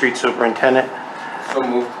the street superintendent So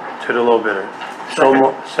moved. to the low bidder?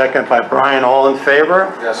 Second by Brian, all in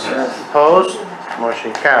favor? Yes. Opposed?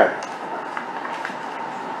 Motion carried.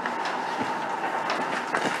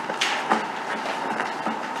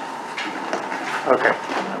 Okay.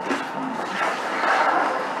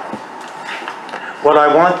 What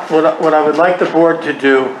I would like the board to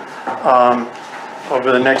do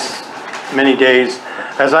over the next many days,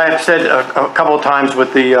 as I have said a couple of times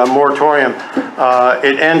with the moratorium,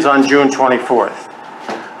 it ends on June 24th.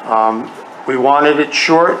 We wanted it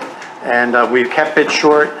short, and we've kept it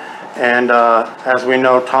short, and as we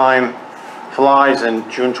know, time flies, and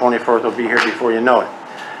June 24th will be here before you know it.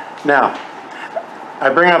 Now, I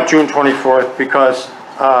bring up June 24th because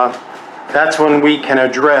that's when we can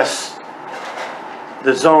address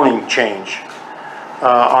the zoning change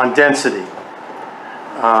on density.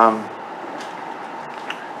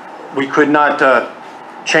 We could not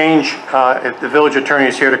change, if the village attorney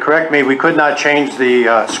is here to correct me, we could not change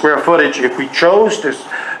the square footage if we chose to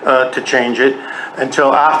change it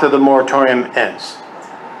until after the moratorium ends.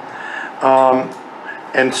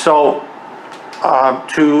 And so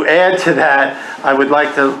to add to that, I would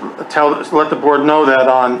like to let the board know that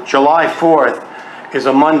on July 4th is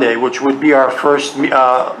a Monday, which would be our first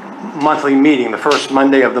monthly meeting, the first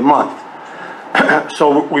Monday of the month.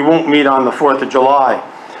 So we won't meet on the 4th of July.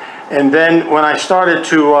 And then when I started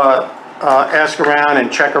to ask around and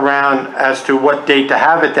check around as to what date to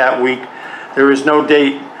have it that week, there is no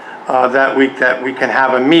date that week that we can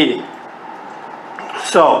have a meeting.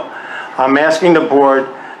 So I'm asking the board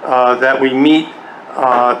that we meet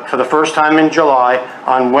for the first time in July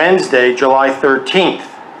on Wednesday, July 13th.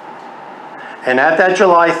 And at that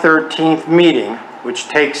July 13th meeting, which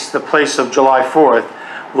takes the place of July 4th,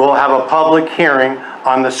 we'll have a public hearing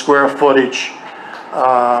on the square footage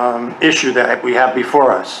issue that we have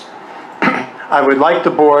before us. I would like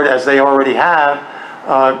the board, as they already have,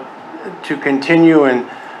 to continue, and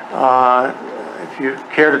if you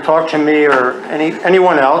care to talk to me or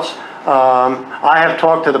anyone else, I have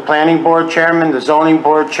talked to the planning board chairman, the zoning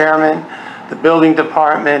board chairman, the building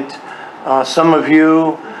department, some of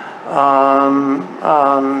you,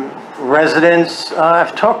 residents.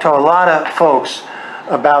 I've talked to a lot of folks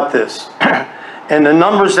about this. And the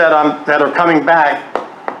numbers that are coming back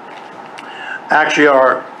actually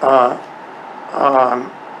are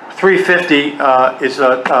 350 is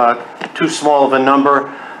too small of a number.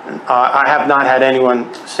 I have not had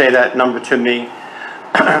anyone say that number to me.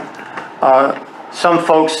 Some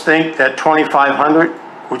folks think that 2,500,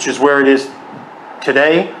 which is where it is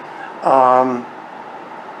today,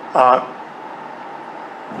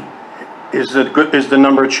 is the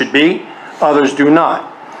number it should be. Others do not.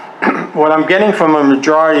 What I'm getting from a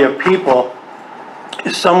majority of people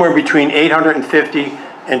is somewhere between 850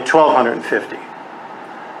 and 1,250.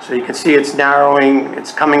 So you can see it's narrowing,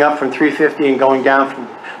 it's coming up from 350 and going down from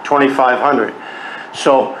 2,500.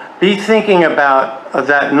 So be thinking about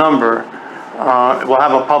that number. We'll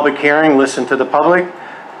have a public hearing, listen to the public,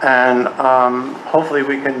 and hopefully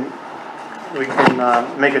we can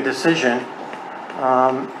make a decision.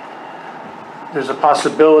 There's a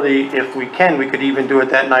possibility, if we can, we could even do it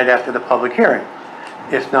that night after the public hearing.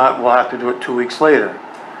 If not, we'll have to do it 2 weeks later.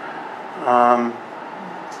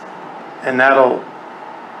 And that'll,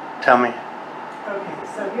 tell me. Okay,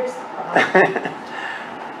 so here's the problem.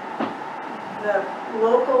 The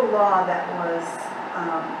local law that was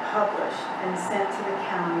published and sent to the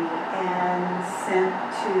county and sent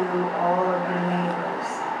to all of the neighbors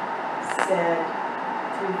said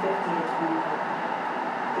 350 to 25.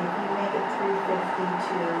 If you make it 350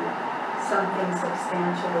 to something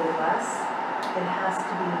substantially less, it has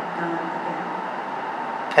to be done again.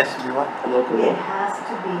 Has to be what? Local It law. has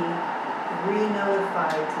to be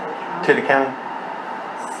re-notified to the county. To the county?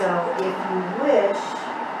 So if you wish.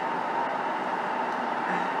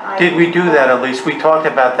 Did we do that, Elise? We talked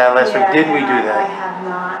about that last week. Did we do I that? have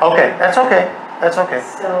not. Okay, that's okay. That's okay.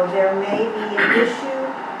 So there may be an issue,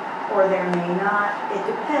 or there may not. It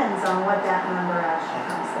depends on what that number actually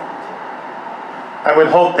comes down to. I would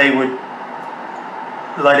hope they would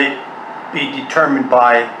let it be determined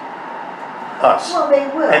by us. Well, they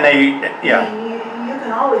will. And they, yeah. I mean, you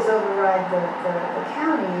can always override the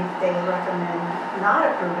county if they recommend not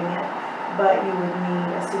approving it, but you would need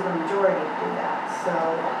a supermajority to do that. So,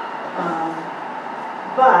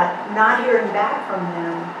 but not hearing back from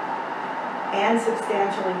them and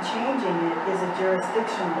substantially changing it is a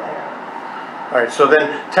jurisdictional error. All right, so then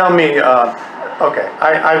tell me, okay,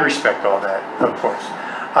 I respect all that, of course.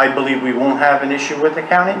 I believe we won't have an issue with the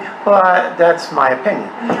county, but that's my opinion.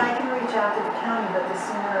 I mean, I can reach out to the county, but the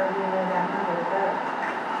sooner you know that number, the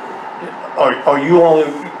better. Are you only,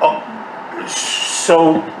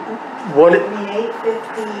 so what, I mean,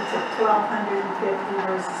 850 to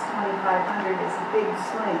 1250 versus 2500 is a big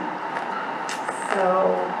swing.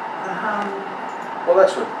 So, Well,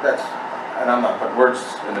 that's, and I'm not putting words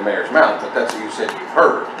in the mayor's mouth, but that's what you said you've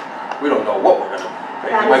heard. We don't know what we're gonna pay.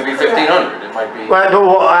 That It might is be correct. 1,500, it might be.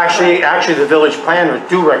 well, actually, the village planners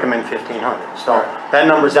do recommend 1,500, so that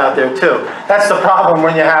number's out there too. That's the problem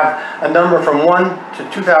when you have a number from 1 to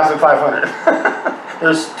 2,500.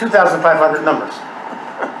 There's 2,500 numbers.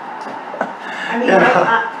 I mean,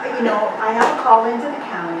 I have a call into the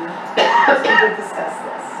county because we did discuss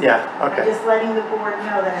this. Yeah, I'm okay. just letting the board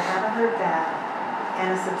know that I haven't heard back,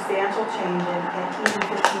 and a substantial change in, and even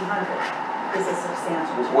 1,500 is a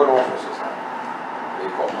substantial change. What office is that? They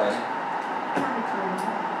call planning?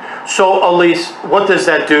 So Elise, what does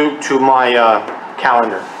that do to my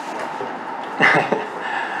calendar?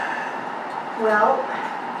 Well,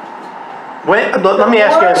 Let me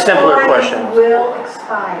ask you a simpler question. The will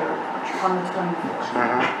expire on the 24th,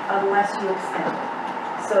 Mhm. unless you extend it.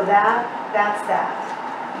 So that's that.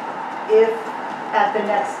 If at the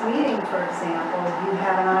next meeting, for example, you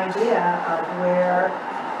have an idea of where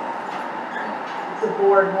the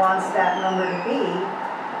board wants that number to be,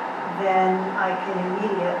 then I can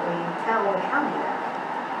immediately tell the county that.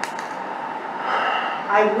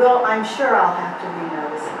 I'm sure I'll have to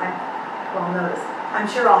renotice, I'm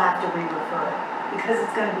sure I'll have to re-refer it, because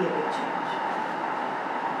it's gonna be a big change.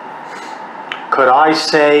 Could I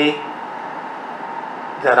say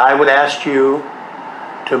that I would ask you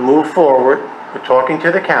to move forward with talking to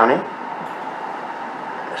the county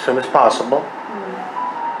as soon as possible?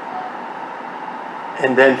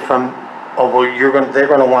 And then they're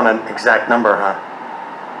gonna want an exact number, huh?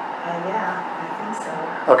 Yeah, I think so.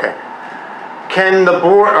 Okay. Can the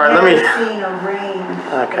board, all right, let me, Never seen a range.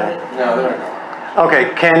 Okay. No, they're not. okay,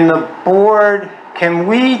 can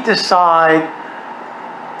we decide,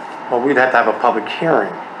 well, we'd have to have a public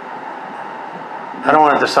hearing. I don't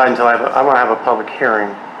want to decide until I want to have a public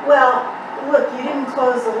hearing. Well, look, you didn't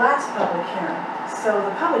close the last public hearing, so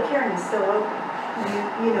the public hearing is still open.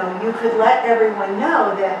 You could let everyone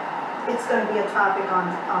know that it's going to be a topic on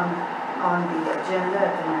the agenda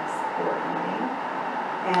at the next board meeting.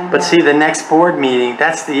 And But see, the next board meeting,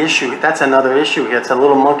 that's the issue, that's another issue here. It's a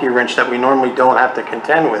little monkey wrench that we normally don't have to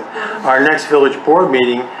contend with. Our next village board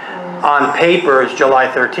meeting on paper is July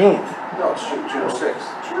 13th. No, it's June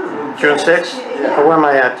 6th. June 6th? Yeah. Where am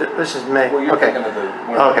I at? This is May. Well, you're Okay. thinking of the.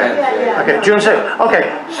 Okay. Yeah. Okay, June 6th.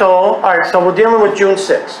 Okay, so, all right, so we're dealing with June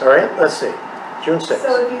 6th, all right? Let's see. June 6th.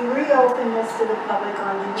 So if you reopen this to the public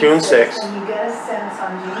on June June 6th. 6th, and you get a sense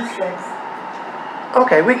on June 6th,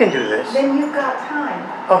 Okay, we can do this. then you've got time.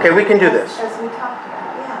 Okay, we can do this. As we talked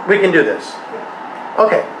about, yeah. We can do this.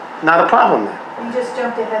 Okay, not a problem then. You just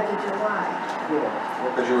jumped ahead to July.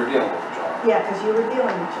 Because you were dealing with the job. Yeah, because you were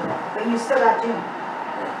dealing with July, but you still got June.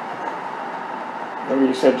 Maybe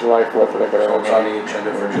you said July 4th, but I got it So on it's on the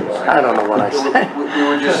agenda for June 6th. I don't know what I said. We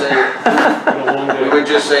would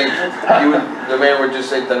just say, the mayor would just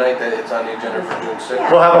say tonight that it's on the agenda for June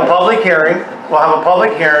 6th. We'll have a public hearing,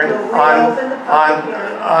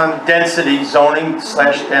 on density, zoning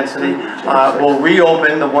 / density. We'll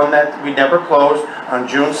reopen the one that we never closed on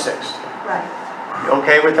June 6th. Right. You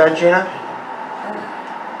okay with that, Gina?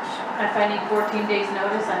 If I need 14 days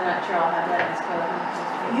notice, I'm not sure I'll have that in scope.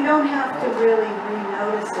 You don't have to really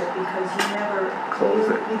renotice it because you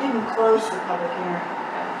didn't close the public hearing.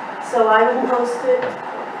 So I would post it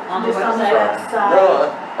On the just on the website?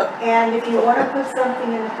 website. And if you want to put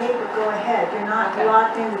something in the paper, go ahead. You're not Okay.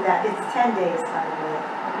 locked into that. It's 10 days, by the way.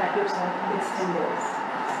 Okay, so, It's 10 days.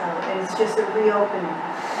 So, and it's just a reopening.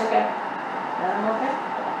 okay. Then I'm okay.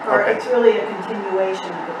 Or Okay. it's really a continuation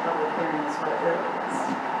of the public hearing is what it really is.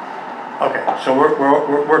 Okay, so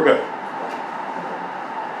we're good.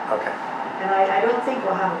 Okay. And I don't think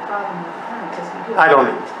we'll have a problem with the time, because we do. I don't,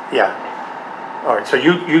 yeah. All right, so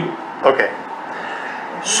you, okay.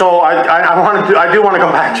 So I do want to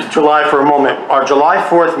come back to July for a moment. Our July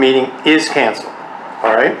 4th meeting is canceled,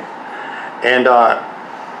 all right? And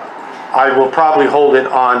I will probably hold it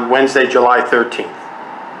on Wednesday, July 13th.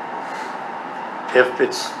 If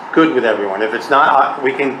it's good with everyone. If it's not,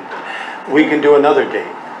 we can do another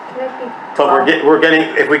date. But we're getting,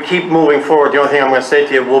 if we keep moving forward, the only thing I'm going to say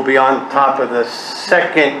to you, we'll be on top of the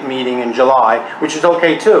second meeting in July, which is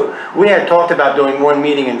okay too. We had talked about doing one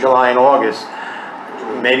meeting in July and August.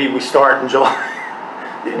 Maybe we start in July.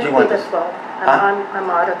 Do you want this? Well, Huh? I'm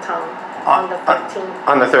out of town on the 13th,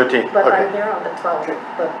 On the 13th, but I'm okay. here on the 12th,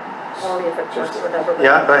 but only if it works with everybody.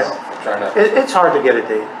 Yeah, right. Trying to, It's hard to get a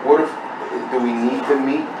date. what if, do we need to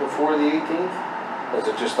meet before the 18th? Is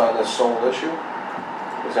it just on this sole issue?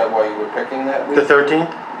 Is that why you were picking that week? The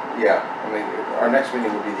 13th? Yeah, I mean, our next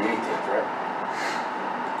meeting would be the 18th, right?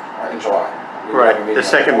 In July. We would have a Right, meeting the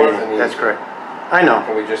on second 4th meeting, and the that's 18th. correct. I know.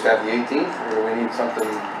 Can we just have the 18th, or do we need something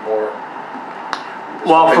more?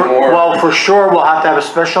 Well, for sure, we'll have to have a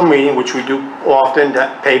special meeting, which we do often,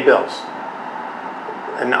 to pay bills.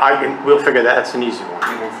 And we'll figure that's an easy one.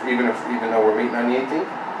 Even though we're meeting on the 18th?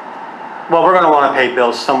 Well, we're gonna wanna pay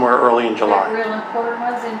bills somewhere early in The July. real important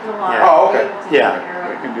ones in July. Yeah. Oh, okay. Yeah.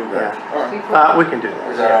 We can do Yeah, that. All right. we can do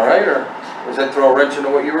Is that. that all right, or does that throw a wrench into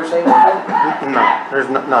what you were saying? No, there's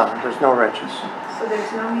no wrenches. So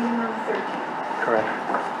there's no meeting on the 13th. Correct.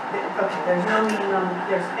 Okay, there's no meeting on,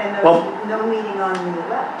 and Well- there's no meeting on the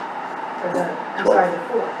 11th, or I'm 12th. sorry, the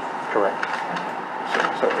 4th. Correct.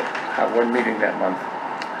 So have one meeting that month.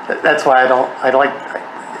 That's why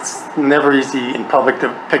it's never easy in public to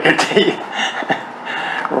pick a date.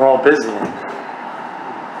 We're all busy.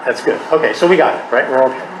 That's good. Okay, so we got it, right? We're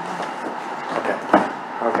okay.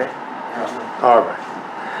 Okay. All right.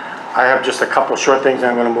 I have just a couple short things and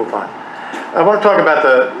I'm going to move on. I want to talk about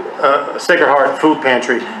the Sacred Heart Food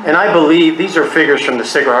Pantry, and I believe these are figures from the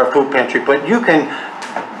Sacred Heart Food Pantry, but you can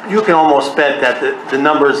almost bet that the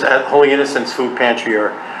numbers at Holy Innocents Food Pantry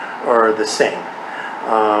are the same.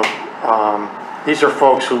 These are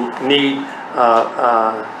folks who need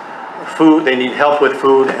food, they need help with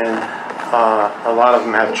food, and a lot of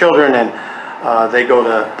them have children, and they go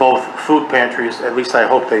to both food pantries, at least I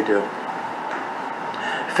hope they do.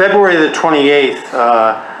 February the 28th,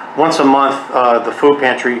 once a month, the food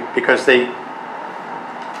pantry, because they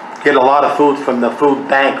get a lot of food from the food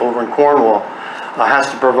bank over in Cornwall, has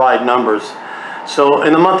to provide numbers. So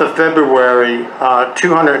in the month of February,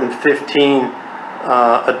 215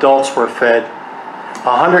 adults were fed,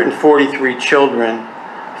 143 children,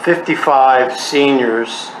 55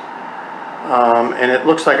 seniors, and it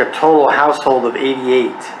looks like a total household of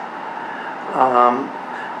 88.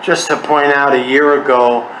 Just to point out, a year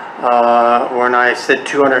ago, when I said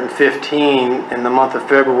 215 in the month of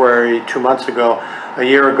February, 2 months ago, a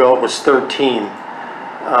year ago it was 13.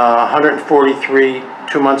 143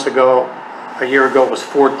 2 months ago, a year ago it was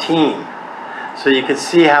 14. So you can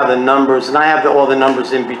see how the numbers, and I have all the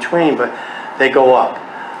numbers in between, but they go up.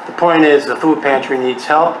 The point is, the food pantry needs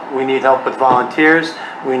help. We need help with volunteers.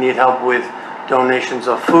 We need help with donations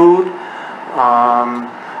of food.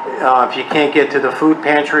 If you can't get to the food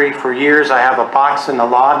pantry, for years I have a box in the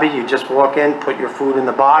lobby. You just walk in, put your food in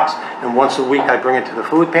the box, and once a week I bring it to the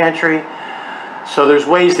food pantry. So there's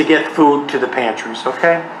ways to get food to the pantries,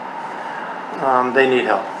 okay? They need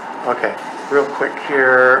help. Okay, real quick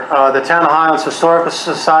here. The Town of Highlands Historical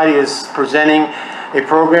Society is presenting a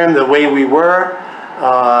program, The Way We Were,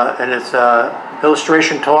 and it's an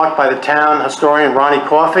illustration talk by the town historian Ronnie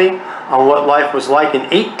Coffey on what life was like in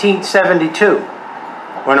 1872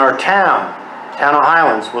 when our town of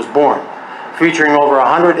Highlands, was born, featuring over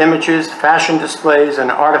 100 images, fashion displays,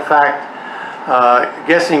 and artifact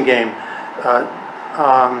guessing game.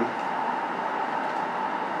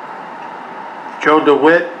 Joe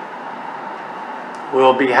DeWitt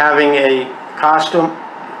will be having a costume.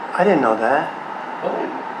 I didn't know that.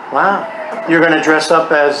 Wow. You're going to dress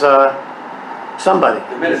up as somebody.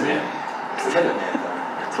 The Minuteman. The Minuteman.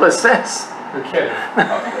 That's what it says. You're kidding.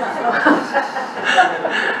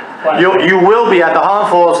 You will be at the Holland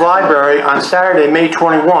Falls Library on Saturday, May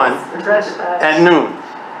 21 Dress as. at noon.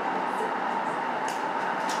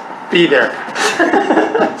 Be there.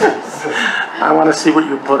 I want to see what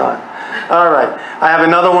you put on. All right. I have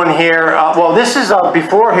another one here. Well, this is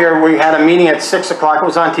before here. We had a meeting at 6 o'clock. It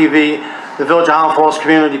was on TV. The Village of Holland Falls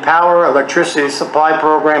Community Power Electricity Supply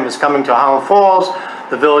Program is coming to Holland Falls.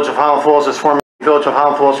 The Village of Holland Falls is forming Village of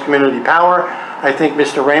Highland Falls Community Power. I think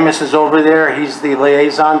Mr. Ramus is over there. He's the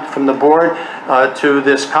liaison from the board to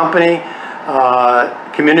this company,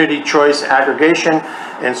 Community Choice Aggregation.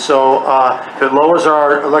 And so if it lowers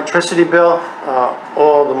our electricity bill,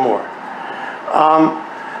 all the more.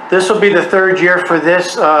 This will be the third year for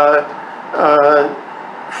this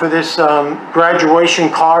graduation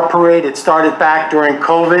car parade. It started back during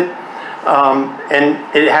COVID,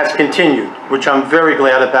 and it has continued, which I'm very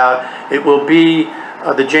glad about. It will be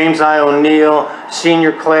the James I. O'Neill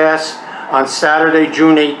senior class on Saturday,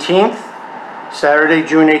 June 18th. Saturday,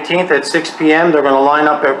 June 18th at 6 p.m. They're going to line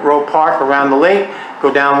up at Roe Park around the lake,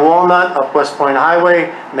 go down Walnut, up West Point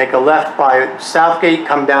Highway, make a left by Southgate,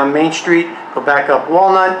 come down Main Street, go back up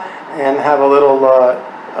Walnut, and have a little,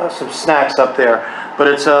 some snacks up there. But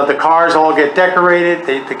it's, the cars all get decorated,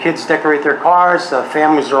 the kids decorate their cars, the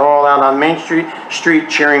families are all out on Main Street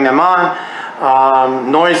cheering them on.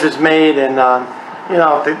 Noise is made, and you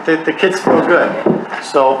know, the kids feel good.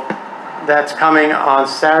 So that's coming on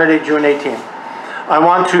Saturday, June 18th. I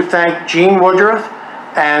want to thank Jean Woodruff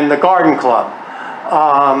and the Garden Club.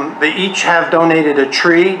 They each have donated a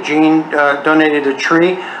tree. Jean donated a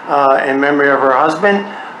tree in memory of her husband,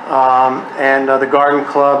 and the Garden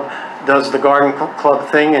Club does the Garden Club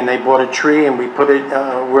thing, and they bought a tree, and we put it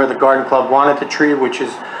where the Garden Club wanted the tree, which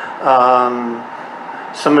is,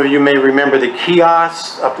 some of you may remember the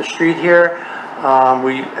kiosks up the street here.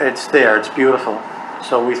 It's there, it's beautiful.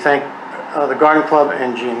 So we thank the Garden Club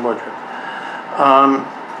and Jean Woodruff.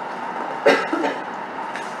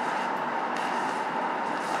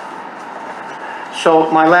 So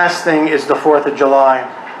my last thing is the 4th of July.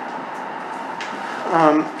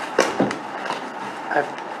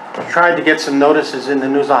 I've tried to get some notices in the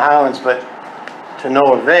News of Highlands, but to no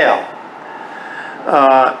avail.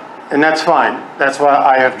 And that's fine. That's why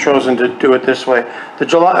I have chosen to do it this way. The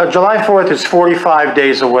July 4th is 45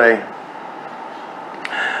 days away.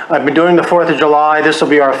 I've been doing the 4th of July. This will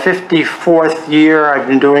be our 54th year. I've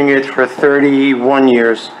been doing it for 31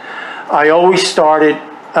 years. I always started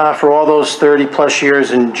for all those 30 plus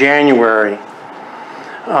years in January.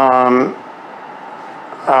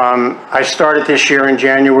 I started this year in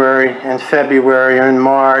January and February and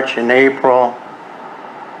March and April.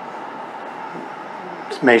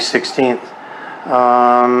 It's May 16th.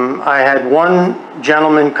 I had one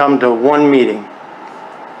gentleman come to one meeting,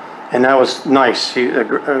 and that was nice.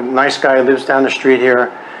 A nice guy who lives down the street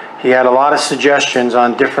here. He had a lot of suggestions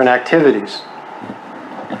on different activities.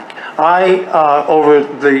 Over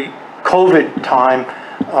the COVID time,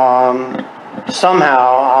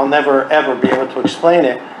 somehow, I'll never ever be able to explain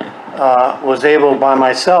it, was able by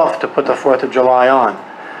myself to put the 4th of July on.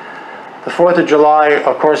 The 4th of July,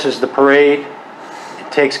 of course, is the parade.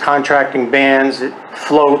 It takes contracting bands, it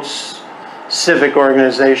floats, civic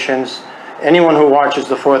organizations. Anyone who watches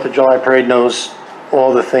the 4th of July parade knows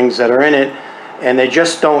all the things that are in it, and they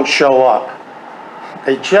just don't show up.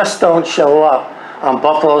 They just don't show up on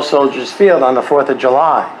Buffalo Soldiers Field on the 4th of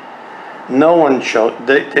July. No one showed.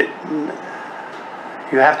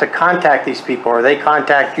 You have to contact these people, or they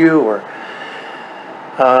contact you, or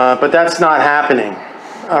but that's not happening.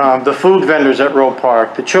 The food vendors at Roe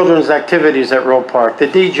Park, the children's activities at Roe Park, the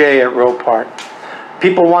DJ at Roe Park.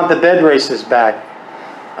 People want the bed races back.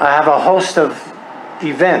 I have a host of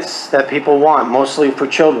events that people want, mostly for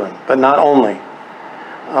children, but not only.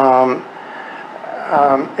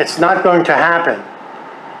 It's not going to happen.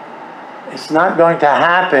 It's not going to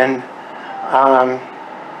happen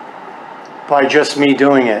by just me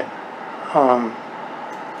doing it.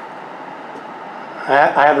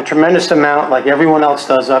 I have a tremendous amount, like everyone else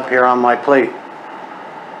does up here, on my plate.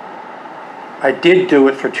 I did do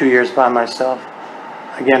it for 2 years by myself.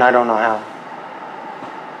 Again, I don't know how.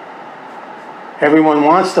 Everyone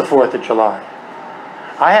wants the 4th of July.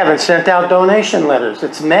 I haven't sent out donation letters.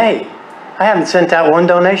 It's May. I haven't sent out one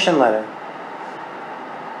donation letter.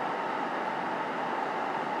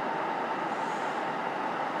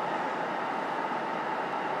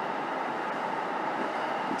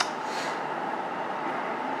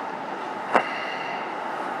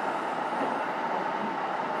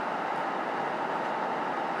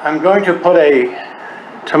 I'm going to put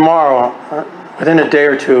tomorrow, within a day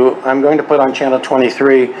or two, I'm going to put on Channel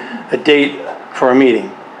 23 a date for a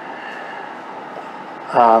meeting.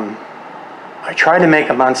 I try to make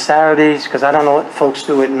them on Saturdays because I don't know what folks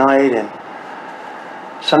do at night, and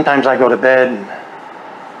sometimes I go to bed and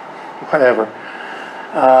whatever.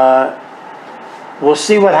 We'll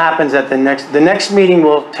see what happens at the next meeting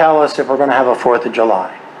will tell us if we're going to have a 4th of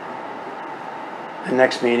July. The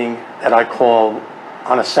next meeting that I call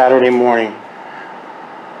on a Saturday morning.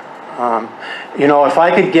 You know, if I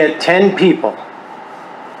could get 10 people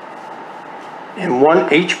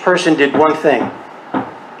and each person did one thing.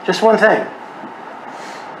 Just one thing.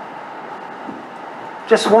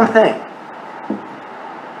 Just one thing.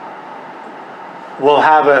 We'll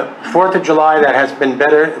have a 4th of July that has been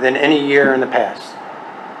better than any year in the past.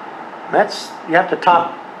 You have to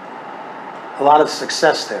top a lot of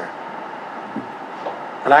success there.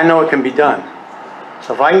 And I know it can be done.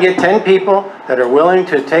 So if I can get 10 people that are willing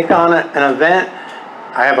to take on an event,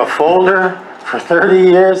 I have a folder for 30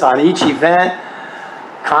 years on each event,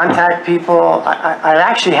 contact people. I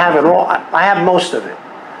actually have it all. I have most of it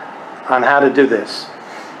on how to do this.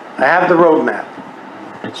 I have the roadmap.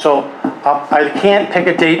 So I can't pick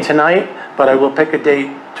a date tonight, but I will pick a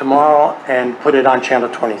date tomorrow and put it on Channel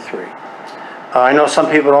 23. I know some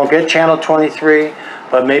people don't get Channel 23,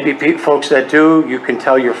 but maybe folks that do, you can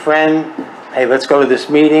tell your friend, hey, let's go to this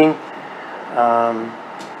meeting.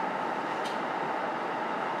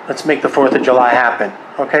 Let's make the 4th of July happen,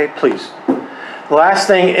 okay, please. The last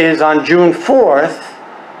thing is on June 4th,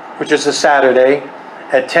 which is a Saturday,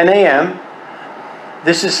 at 10 a.m.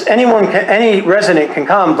 This is, any resident can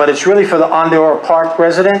come, but it's really for the Ondeora Park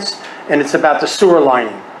residents, and it's about the sewer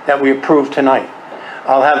lining that we approved tonight.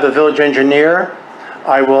 I'll have the village engineer,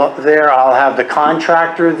 I'll have the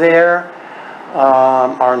contractor there,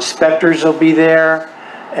 our inspectors will be there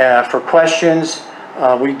for questions.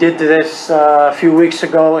 We did this a few weeks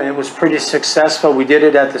ago, and it was pretty successful. We did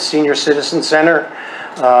it at the Senior Citizen Center.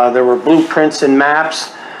 There were blueprints and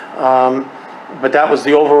maps, but that was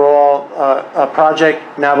the overall project.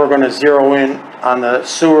 Now we're going to zero in on the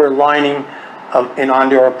sewer lining in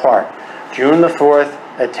Ondeora Park. June the 4th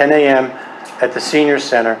at 10 a.m. at the Senior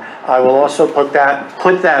Center. I will also put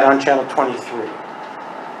that on Channel 23.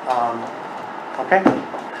 Okay?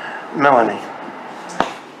 Melanie.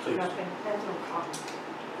 Please.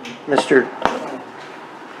 Mr.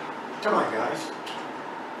 Come on, guys.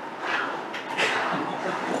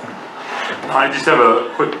 I just have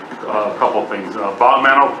a quick couple things. Bottom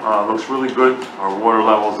Meadow looks really good. Our water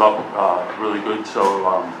level's up really good.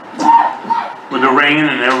 So with the rain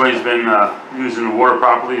and everybody's been using the water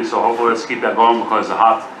properly, so hopefully let's keep that going because the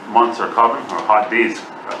hot months are coming, or hot days.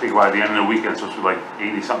 I think by the end of the weekend it's supposed to be like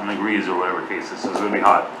 80-something degrees or whatever case is, so it's going to be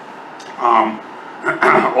hot.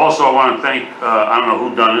 Also, I want to thank, I don't know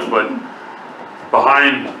who done it, but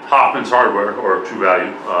behind Hoffman's Hardware, or True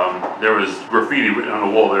Value, there was graffiti written on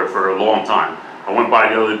the wall there for a long time. I went by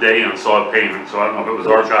the other day and saw a payment, so I don't know if it was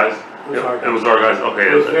our guys. It was our guys,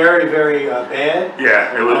 okay. It was very, very bad.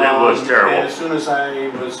 Yeah, it was terrible. And as soon as I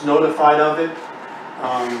was notified of it,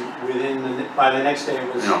 by the next day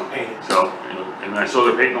it was painted. So, and I saw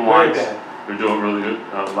they're painting the lines. They're doing really good.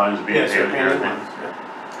 Lines are being painted and everything.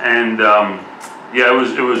 And yeah, it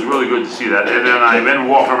was really good to see that. And then I've been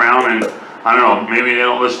walking around, and I don't know, maybe they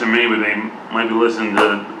don't listen to me, but they might be listening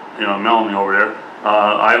to Melanie over there.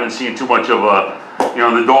 I haven't seen too much of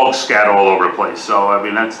the dogs scatter all over the place. So I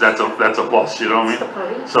mean that's a plus, you know what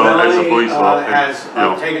I mean? So that's the police.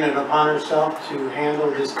 Has taken it upon herself to handle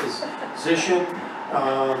this position.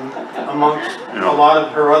 Amongst a lot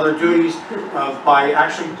of her other duties, by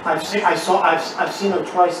actually, I've seen her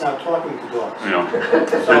twice now talking to dogs.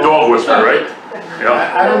 The dog whisperer, right?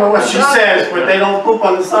 Yeah. I don't know what she says, but they don't poop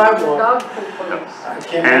on the sidewalk. Dog poop. I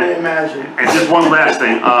can't really imagine. And just one last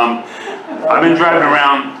thing, I've been driving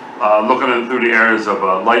around looking through the areas of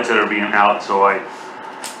lights that are being out, so I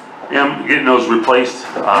am getting those replaced.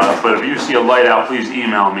 But if you see a light out, please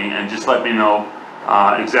email me and just let me know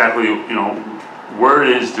exactly, where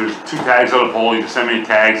it is. There's 2 tags on the pole. You can send me the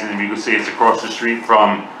tags, and you can see it's across the street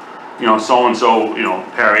from, so-and-so,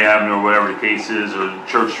 Perry Avenue or whatever the case is, or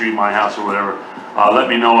Church Street, my house or whatever. Let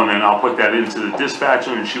me know, and then I'll put that into the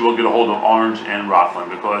dispatcher, and she will get a hold of Orange and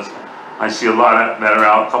Rockland, because I see a lot that are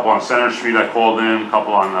out. A couple on Center Street I called in, a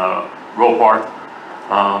couple on Roe Park,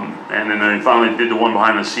 and then they finally did the one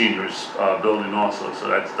behind the seniors building also, so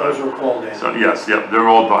that's done. Those were called in. So yes, yep, they're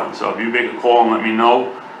all done. So if you make a call and let me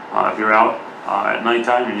know if you're out at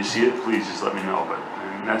nighttime and you see it, please just let me know.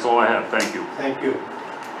 And that's all I have. Thank you. Thank you.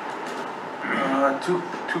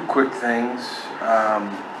 Two quick things.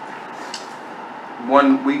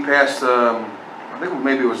 One, we passed, I think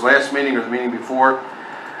maybe it was last meeting or the meeting before,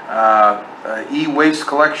 e-waste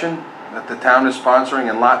collection that the town is sponsoring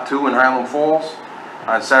in Lot 2 in Highland Falls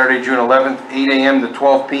on Saturday, June 11th, 8 a.m. to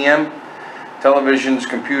 12 p.m. Televisions,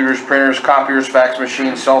 computers, printers, copiers, fax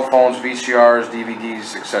machines, cell phones, VCRs,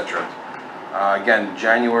 DVDs, etc. Again,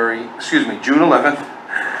 June 11th,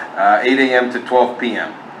 8 a.m. to 12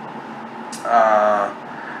 p.m.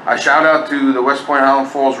 A shout out to the West Point Highland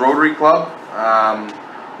Falls Rotary Club.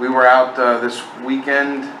 We were out this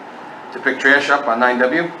weekend to pick trash up on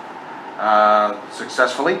 9W.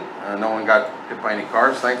 successfully. No one got hit by any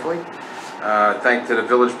cars, thankfully. Thank to the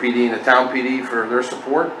village PD and the town PD for their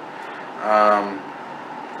support. And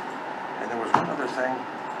there was one other thing.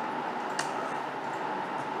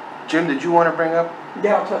 Jim, did you want to bring up?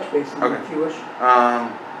 Yeah, I'll touch base on it Okay. if you wish.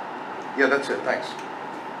 Yeah, that's it, thanks.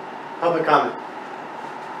 Public comment.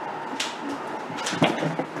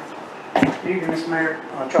 Good evening, Mr. Mayor,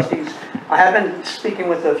 trustees. I have been speaking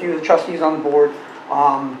with a few of the trustees on the board.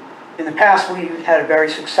 In the past, we had a very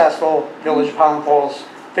successful Village of Highland Falls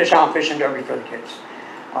fish on fishing derby for the kids.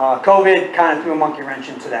 COVID kind of threw a monkey wrench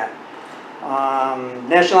into that.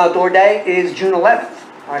 National Outdoor Day is June 11th.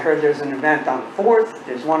 I heard there's an event on the 4th,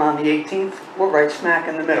 there's one on the 18th. We're right smack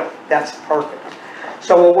in the middle. That's perfect.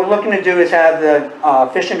 So what we're looking to do is have the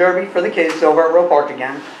fishing derby for the kids over at Roe Park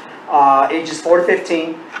again, ages 4 to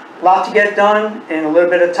 15. A lot to get done in a little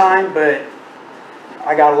bit of time, but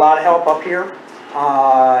I got a lot of help up here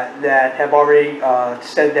that have already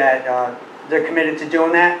said that they're committed to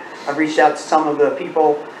doing that. I've reached out to some of the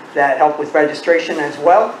people that help with registration as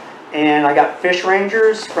well, and I got fish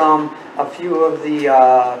rangers from a few of the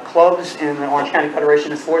clubs in the Orange County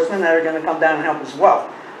Federation of Sportsmen that are going to come down and help as well.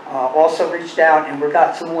 Also reached out and we've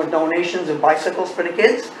got some more donations of bicycles for the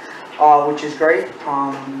kids, which is great.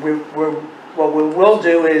 What we will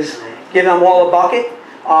do is give them all a bucket.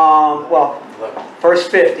 Well,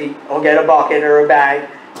 first 50 will get a bucket or a bag,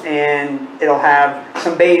 and it'll have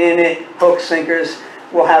some bait in it, hooks, sinkers.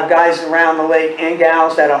 We'll have guys around the lake and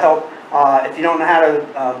gals that'll help. If you don't know how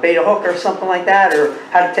to bait a hook or something like that, or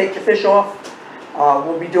how to take the fish off,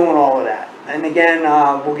 we'll be doing all of that. And again,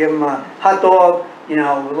 we'll give them a hot dog, you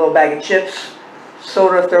know, a little bag of chips,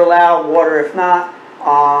 soda if they're allowed, water if not,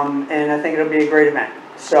 and I think it'll be a great event.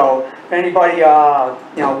 So if anybody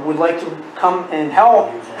you know, would like to come and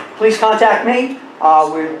help, please contact me.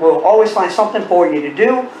 We'll always find something for you to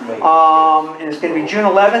do. And it's going to be June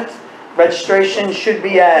 11th. Registration should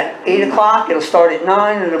be at 8 o'clock. It'll start at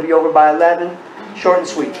 9 and it'll be over by 11. Short and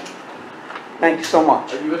sweet. Thank you so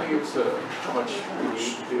much. Are you going to give us how much we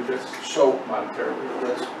need to do this? So,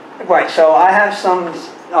 monetarily? Right, so I have some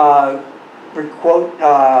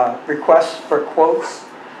requests for quotes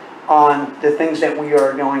on the things that we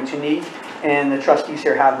are going to need, and the trustees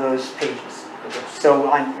here have those pages. So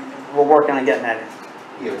we're working on getting that in.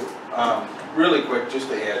 Yeah, really quick, just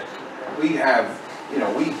to add, we have, you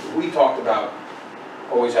know, we talked about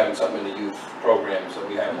always having something in the youth programs that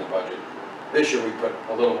we have in the budget. This year we put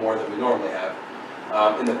a little more than we normally have.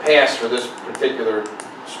 In the past, for this particular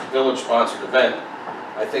village-sponsored event,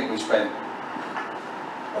 I think we spent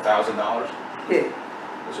 $1,000. Yeah.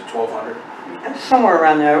 Was it $1,200? Somewhere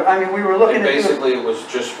around there. I mean, we were looking And at... basically, it was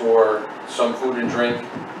just for some food and drink,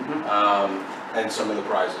 and some of the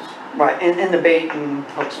prizes. Right, and the bait and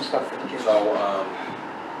hooks and stuff for the kids. So,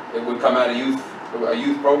 it would come out of a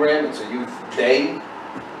youth program. It's a youth day.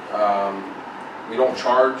 We don't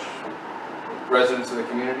charge residents of the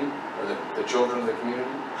community, or the children of the community.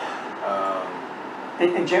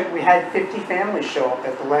 And Jim, we had 50 families show up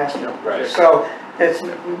at the last one. Right. So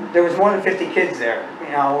there was more than 50 kids there.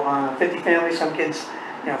 You know, 50 families. Some kids,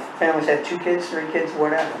 you know, families had 2 kids, 3 kids,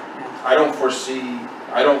 whatever. You know. I don't foresee,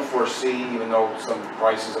 even though some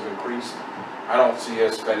prices have increased, I don't see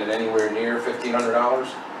us spending anywhere near $1,500.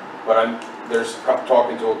 But there's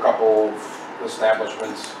talking to a couple of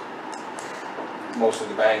establishments, most of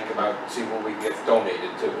the bank, about see what we get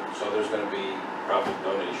donated too. So there's going to be probably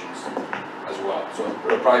donations as well. So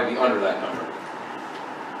it'll probably be under that number.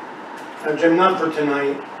 Jim, not for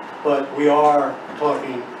tonight, but we are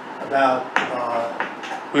talking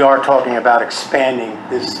about expanding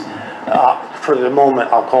this. For the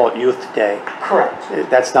moment, I'll call it Youth Day. Correct.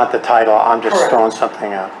 That's not the title. I'm just Correct. throwing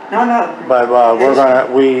something out. No. But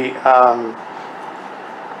learning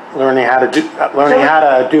how to do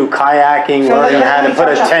kayaking, So learning how let to me put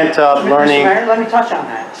a touch on- tent up, Mr. learning. Mayor, let me touch on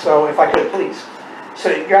that. So if I could, please.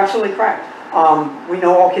 So you're absolutely correct. We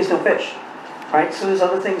know all kids don't fish, right? So there's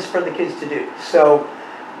other things for the kids to do. So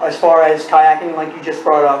as far as kayaking, like you just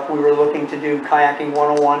brought up, we were looking to do kayaking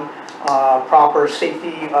 101, proper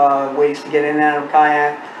safety ways to get in and out of a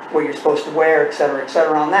kayak, what you're supposed to wear, et cetera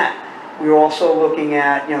on that. We were also looking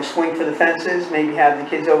at, you know, swing for the fences, maybe have the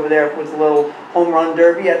kids over there with a little home run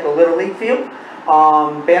derby at the Little League field.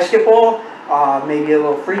 Basketball, maybe a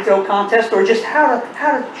little free throw contest, or just how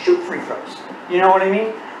to shoot free throws. You know what I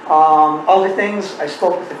mean? Other things, I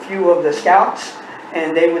spoke with a few of the scouts,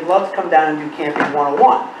 and they would love to come down and do camping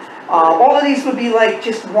 101. All of these would be like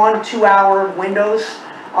just 1-2 hour windows,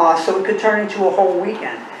 so it could turn into a whole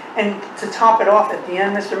weekend. And to top it off at the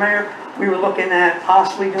end, Mr. Mayor, we were looking at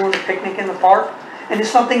possibly doing a picnic in the park. And it's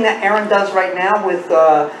something that Aaron does right now with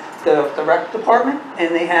the rec department,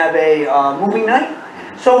 and they have a movie night.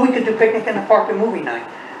 So we could do picnic in the park and movie night.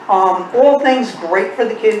 All things great for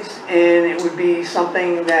the kids, and it would be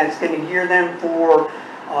something that's going to gear them for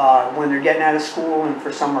when they're getting out of school and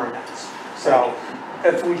for summer events. So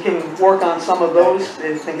if we can work on some of those,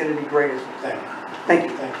 I think it'd be great as well. Thank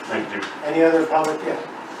you. Thank you. Thank you. Any other public? Yeah.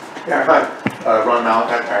 Yeah, hi, Ron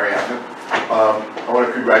Malakat, Perry Avenue. I want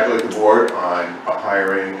to congratulate the board on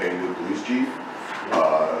hiring a new police chief.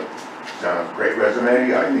 Sounds great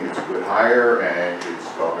resume. I think it's a good hire, and it's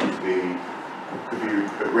going to be, could be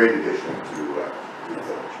a great addition to the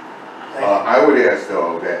village. I would ask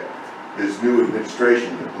though that this new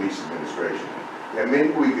administration, the police administration, that maybe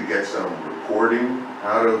we could get some reporting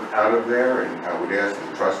out of there, and I would ask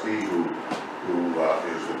the trustee who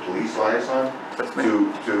is the police liaison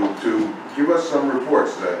to give us some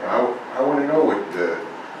reports. That I want to know what the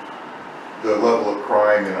level of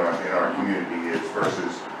crime in our community is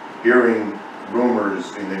versus hearing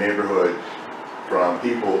rumors in the neighborhood from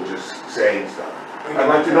people just saying stuff. I'd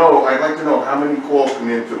like to know how many calls come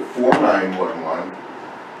into 4911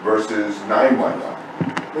 versus 911.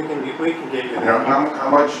 We can get you You know, that. how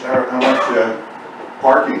much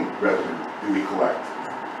parking revenue do we collect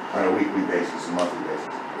on a weekly basis, a monthly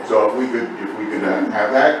basis? So if we could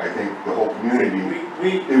have that, I think the whole community,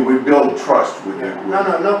 it would build trust with the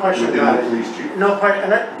No question with the about new it. police chief. No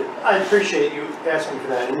question, and I appreciate you asking for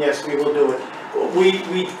that, and yes, we will do it.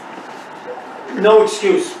 We no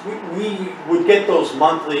excuse, we would get those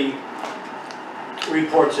monthly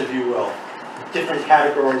reports, if you will, different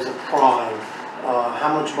categories of crime,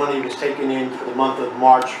 how much money was taken in for the month of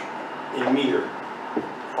March in meter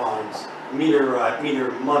fines,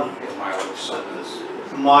 meter money.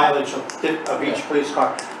 Mileage of each police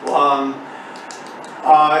car.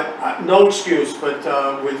 No excuse, but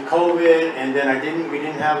with COVID, and then we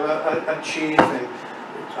didn't have a chief, and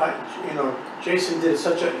you know, Jason did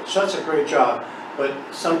such a great job, but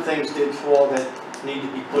some things did fall that need to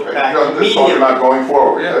be put back I'm just talking immediately. about going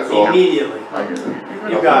forward, that's all. Immediately. I get it. You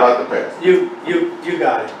Nothing got about the it. past. You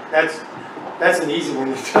got it. That's an easy one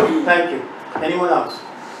to do. Thank you. Anyone else?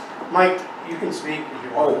 Mike, you can speak if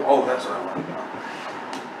you want. Oh, that's what I wanted to know.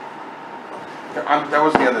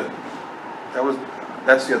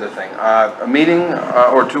 That's the other thing. A meeting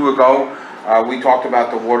or two ago, we talked about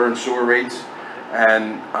the water and sewer rates,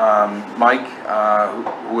 and Mike,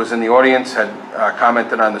 who was in the audience, had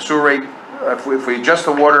commented on the sewer rate. If we adjust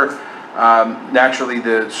the water, naturally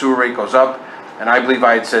the sewer rate goes up, and I believe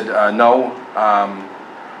I had said no,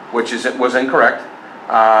 which was incorrect.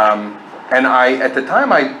 And at the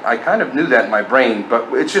time, I kind of knew that in my brain, but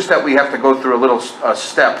it's just that we have to go through a little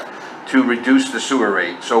step to reduce the sewer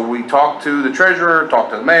rate. So we talked to the treasurer, talked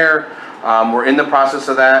to the mayor. We're in the process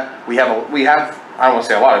of that. We have, I don't want to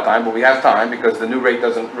say a lot of time, but we have time because the new rate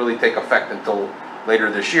doesn't really take effect until later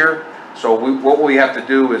this year. So what we have to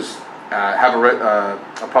do is have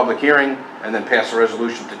a public hearing and then pass a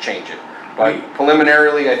resolution to change it. But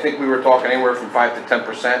preliminarily, I think we were talking anywhere from 5 to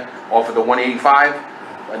 10% off of the 185,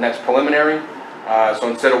 and that's preliminary. So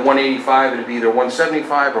instead of 185, it'd be either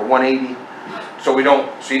 175 or 180. So you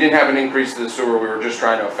didn't have an increase to the sewer, we were just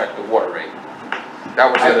trying to affect the water rate. That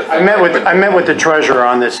was the other thing. I met with the treasurer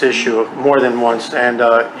on this issue more than once, and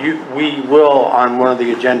we will, on one of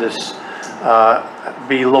the agendas,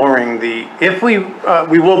 be lowering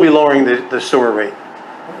we will be lowering the sewer rate.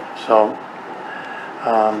 So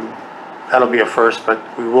that'll be a first, but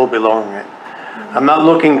we will be lowering it. I'm not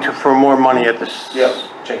looking for more money at this. Yes,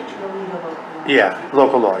 change it. Yeah,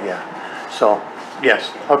 local law, yeah. So,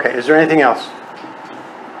 yes. Okay, is there anything else?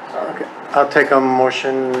 Okay, I'll take a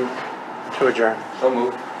motion to adjourn. So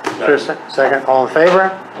moved. Second, all in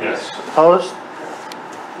favor? Yes. Opposed?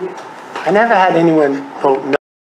 I never had anyone vote no.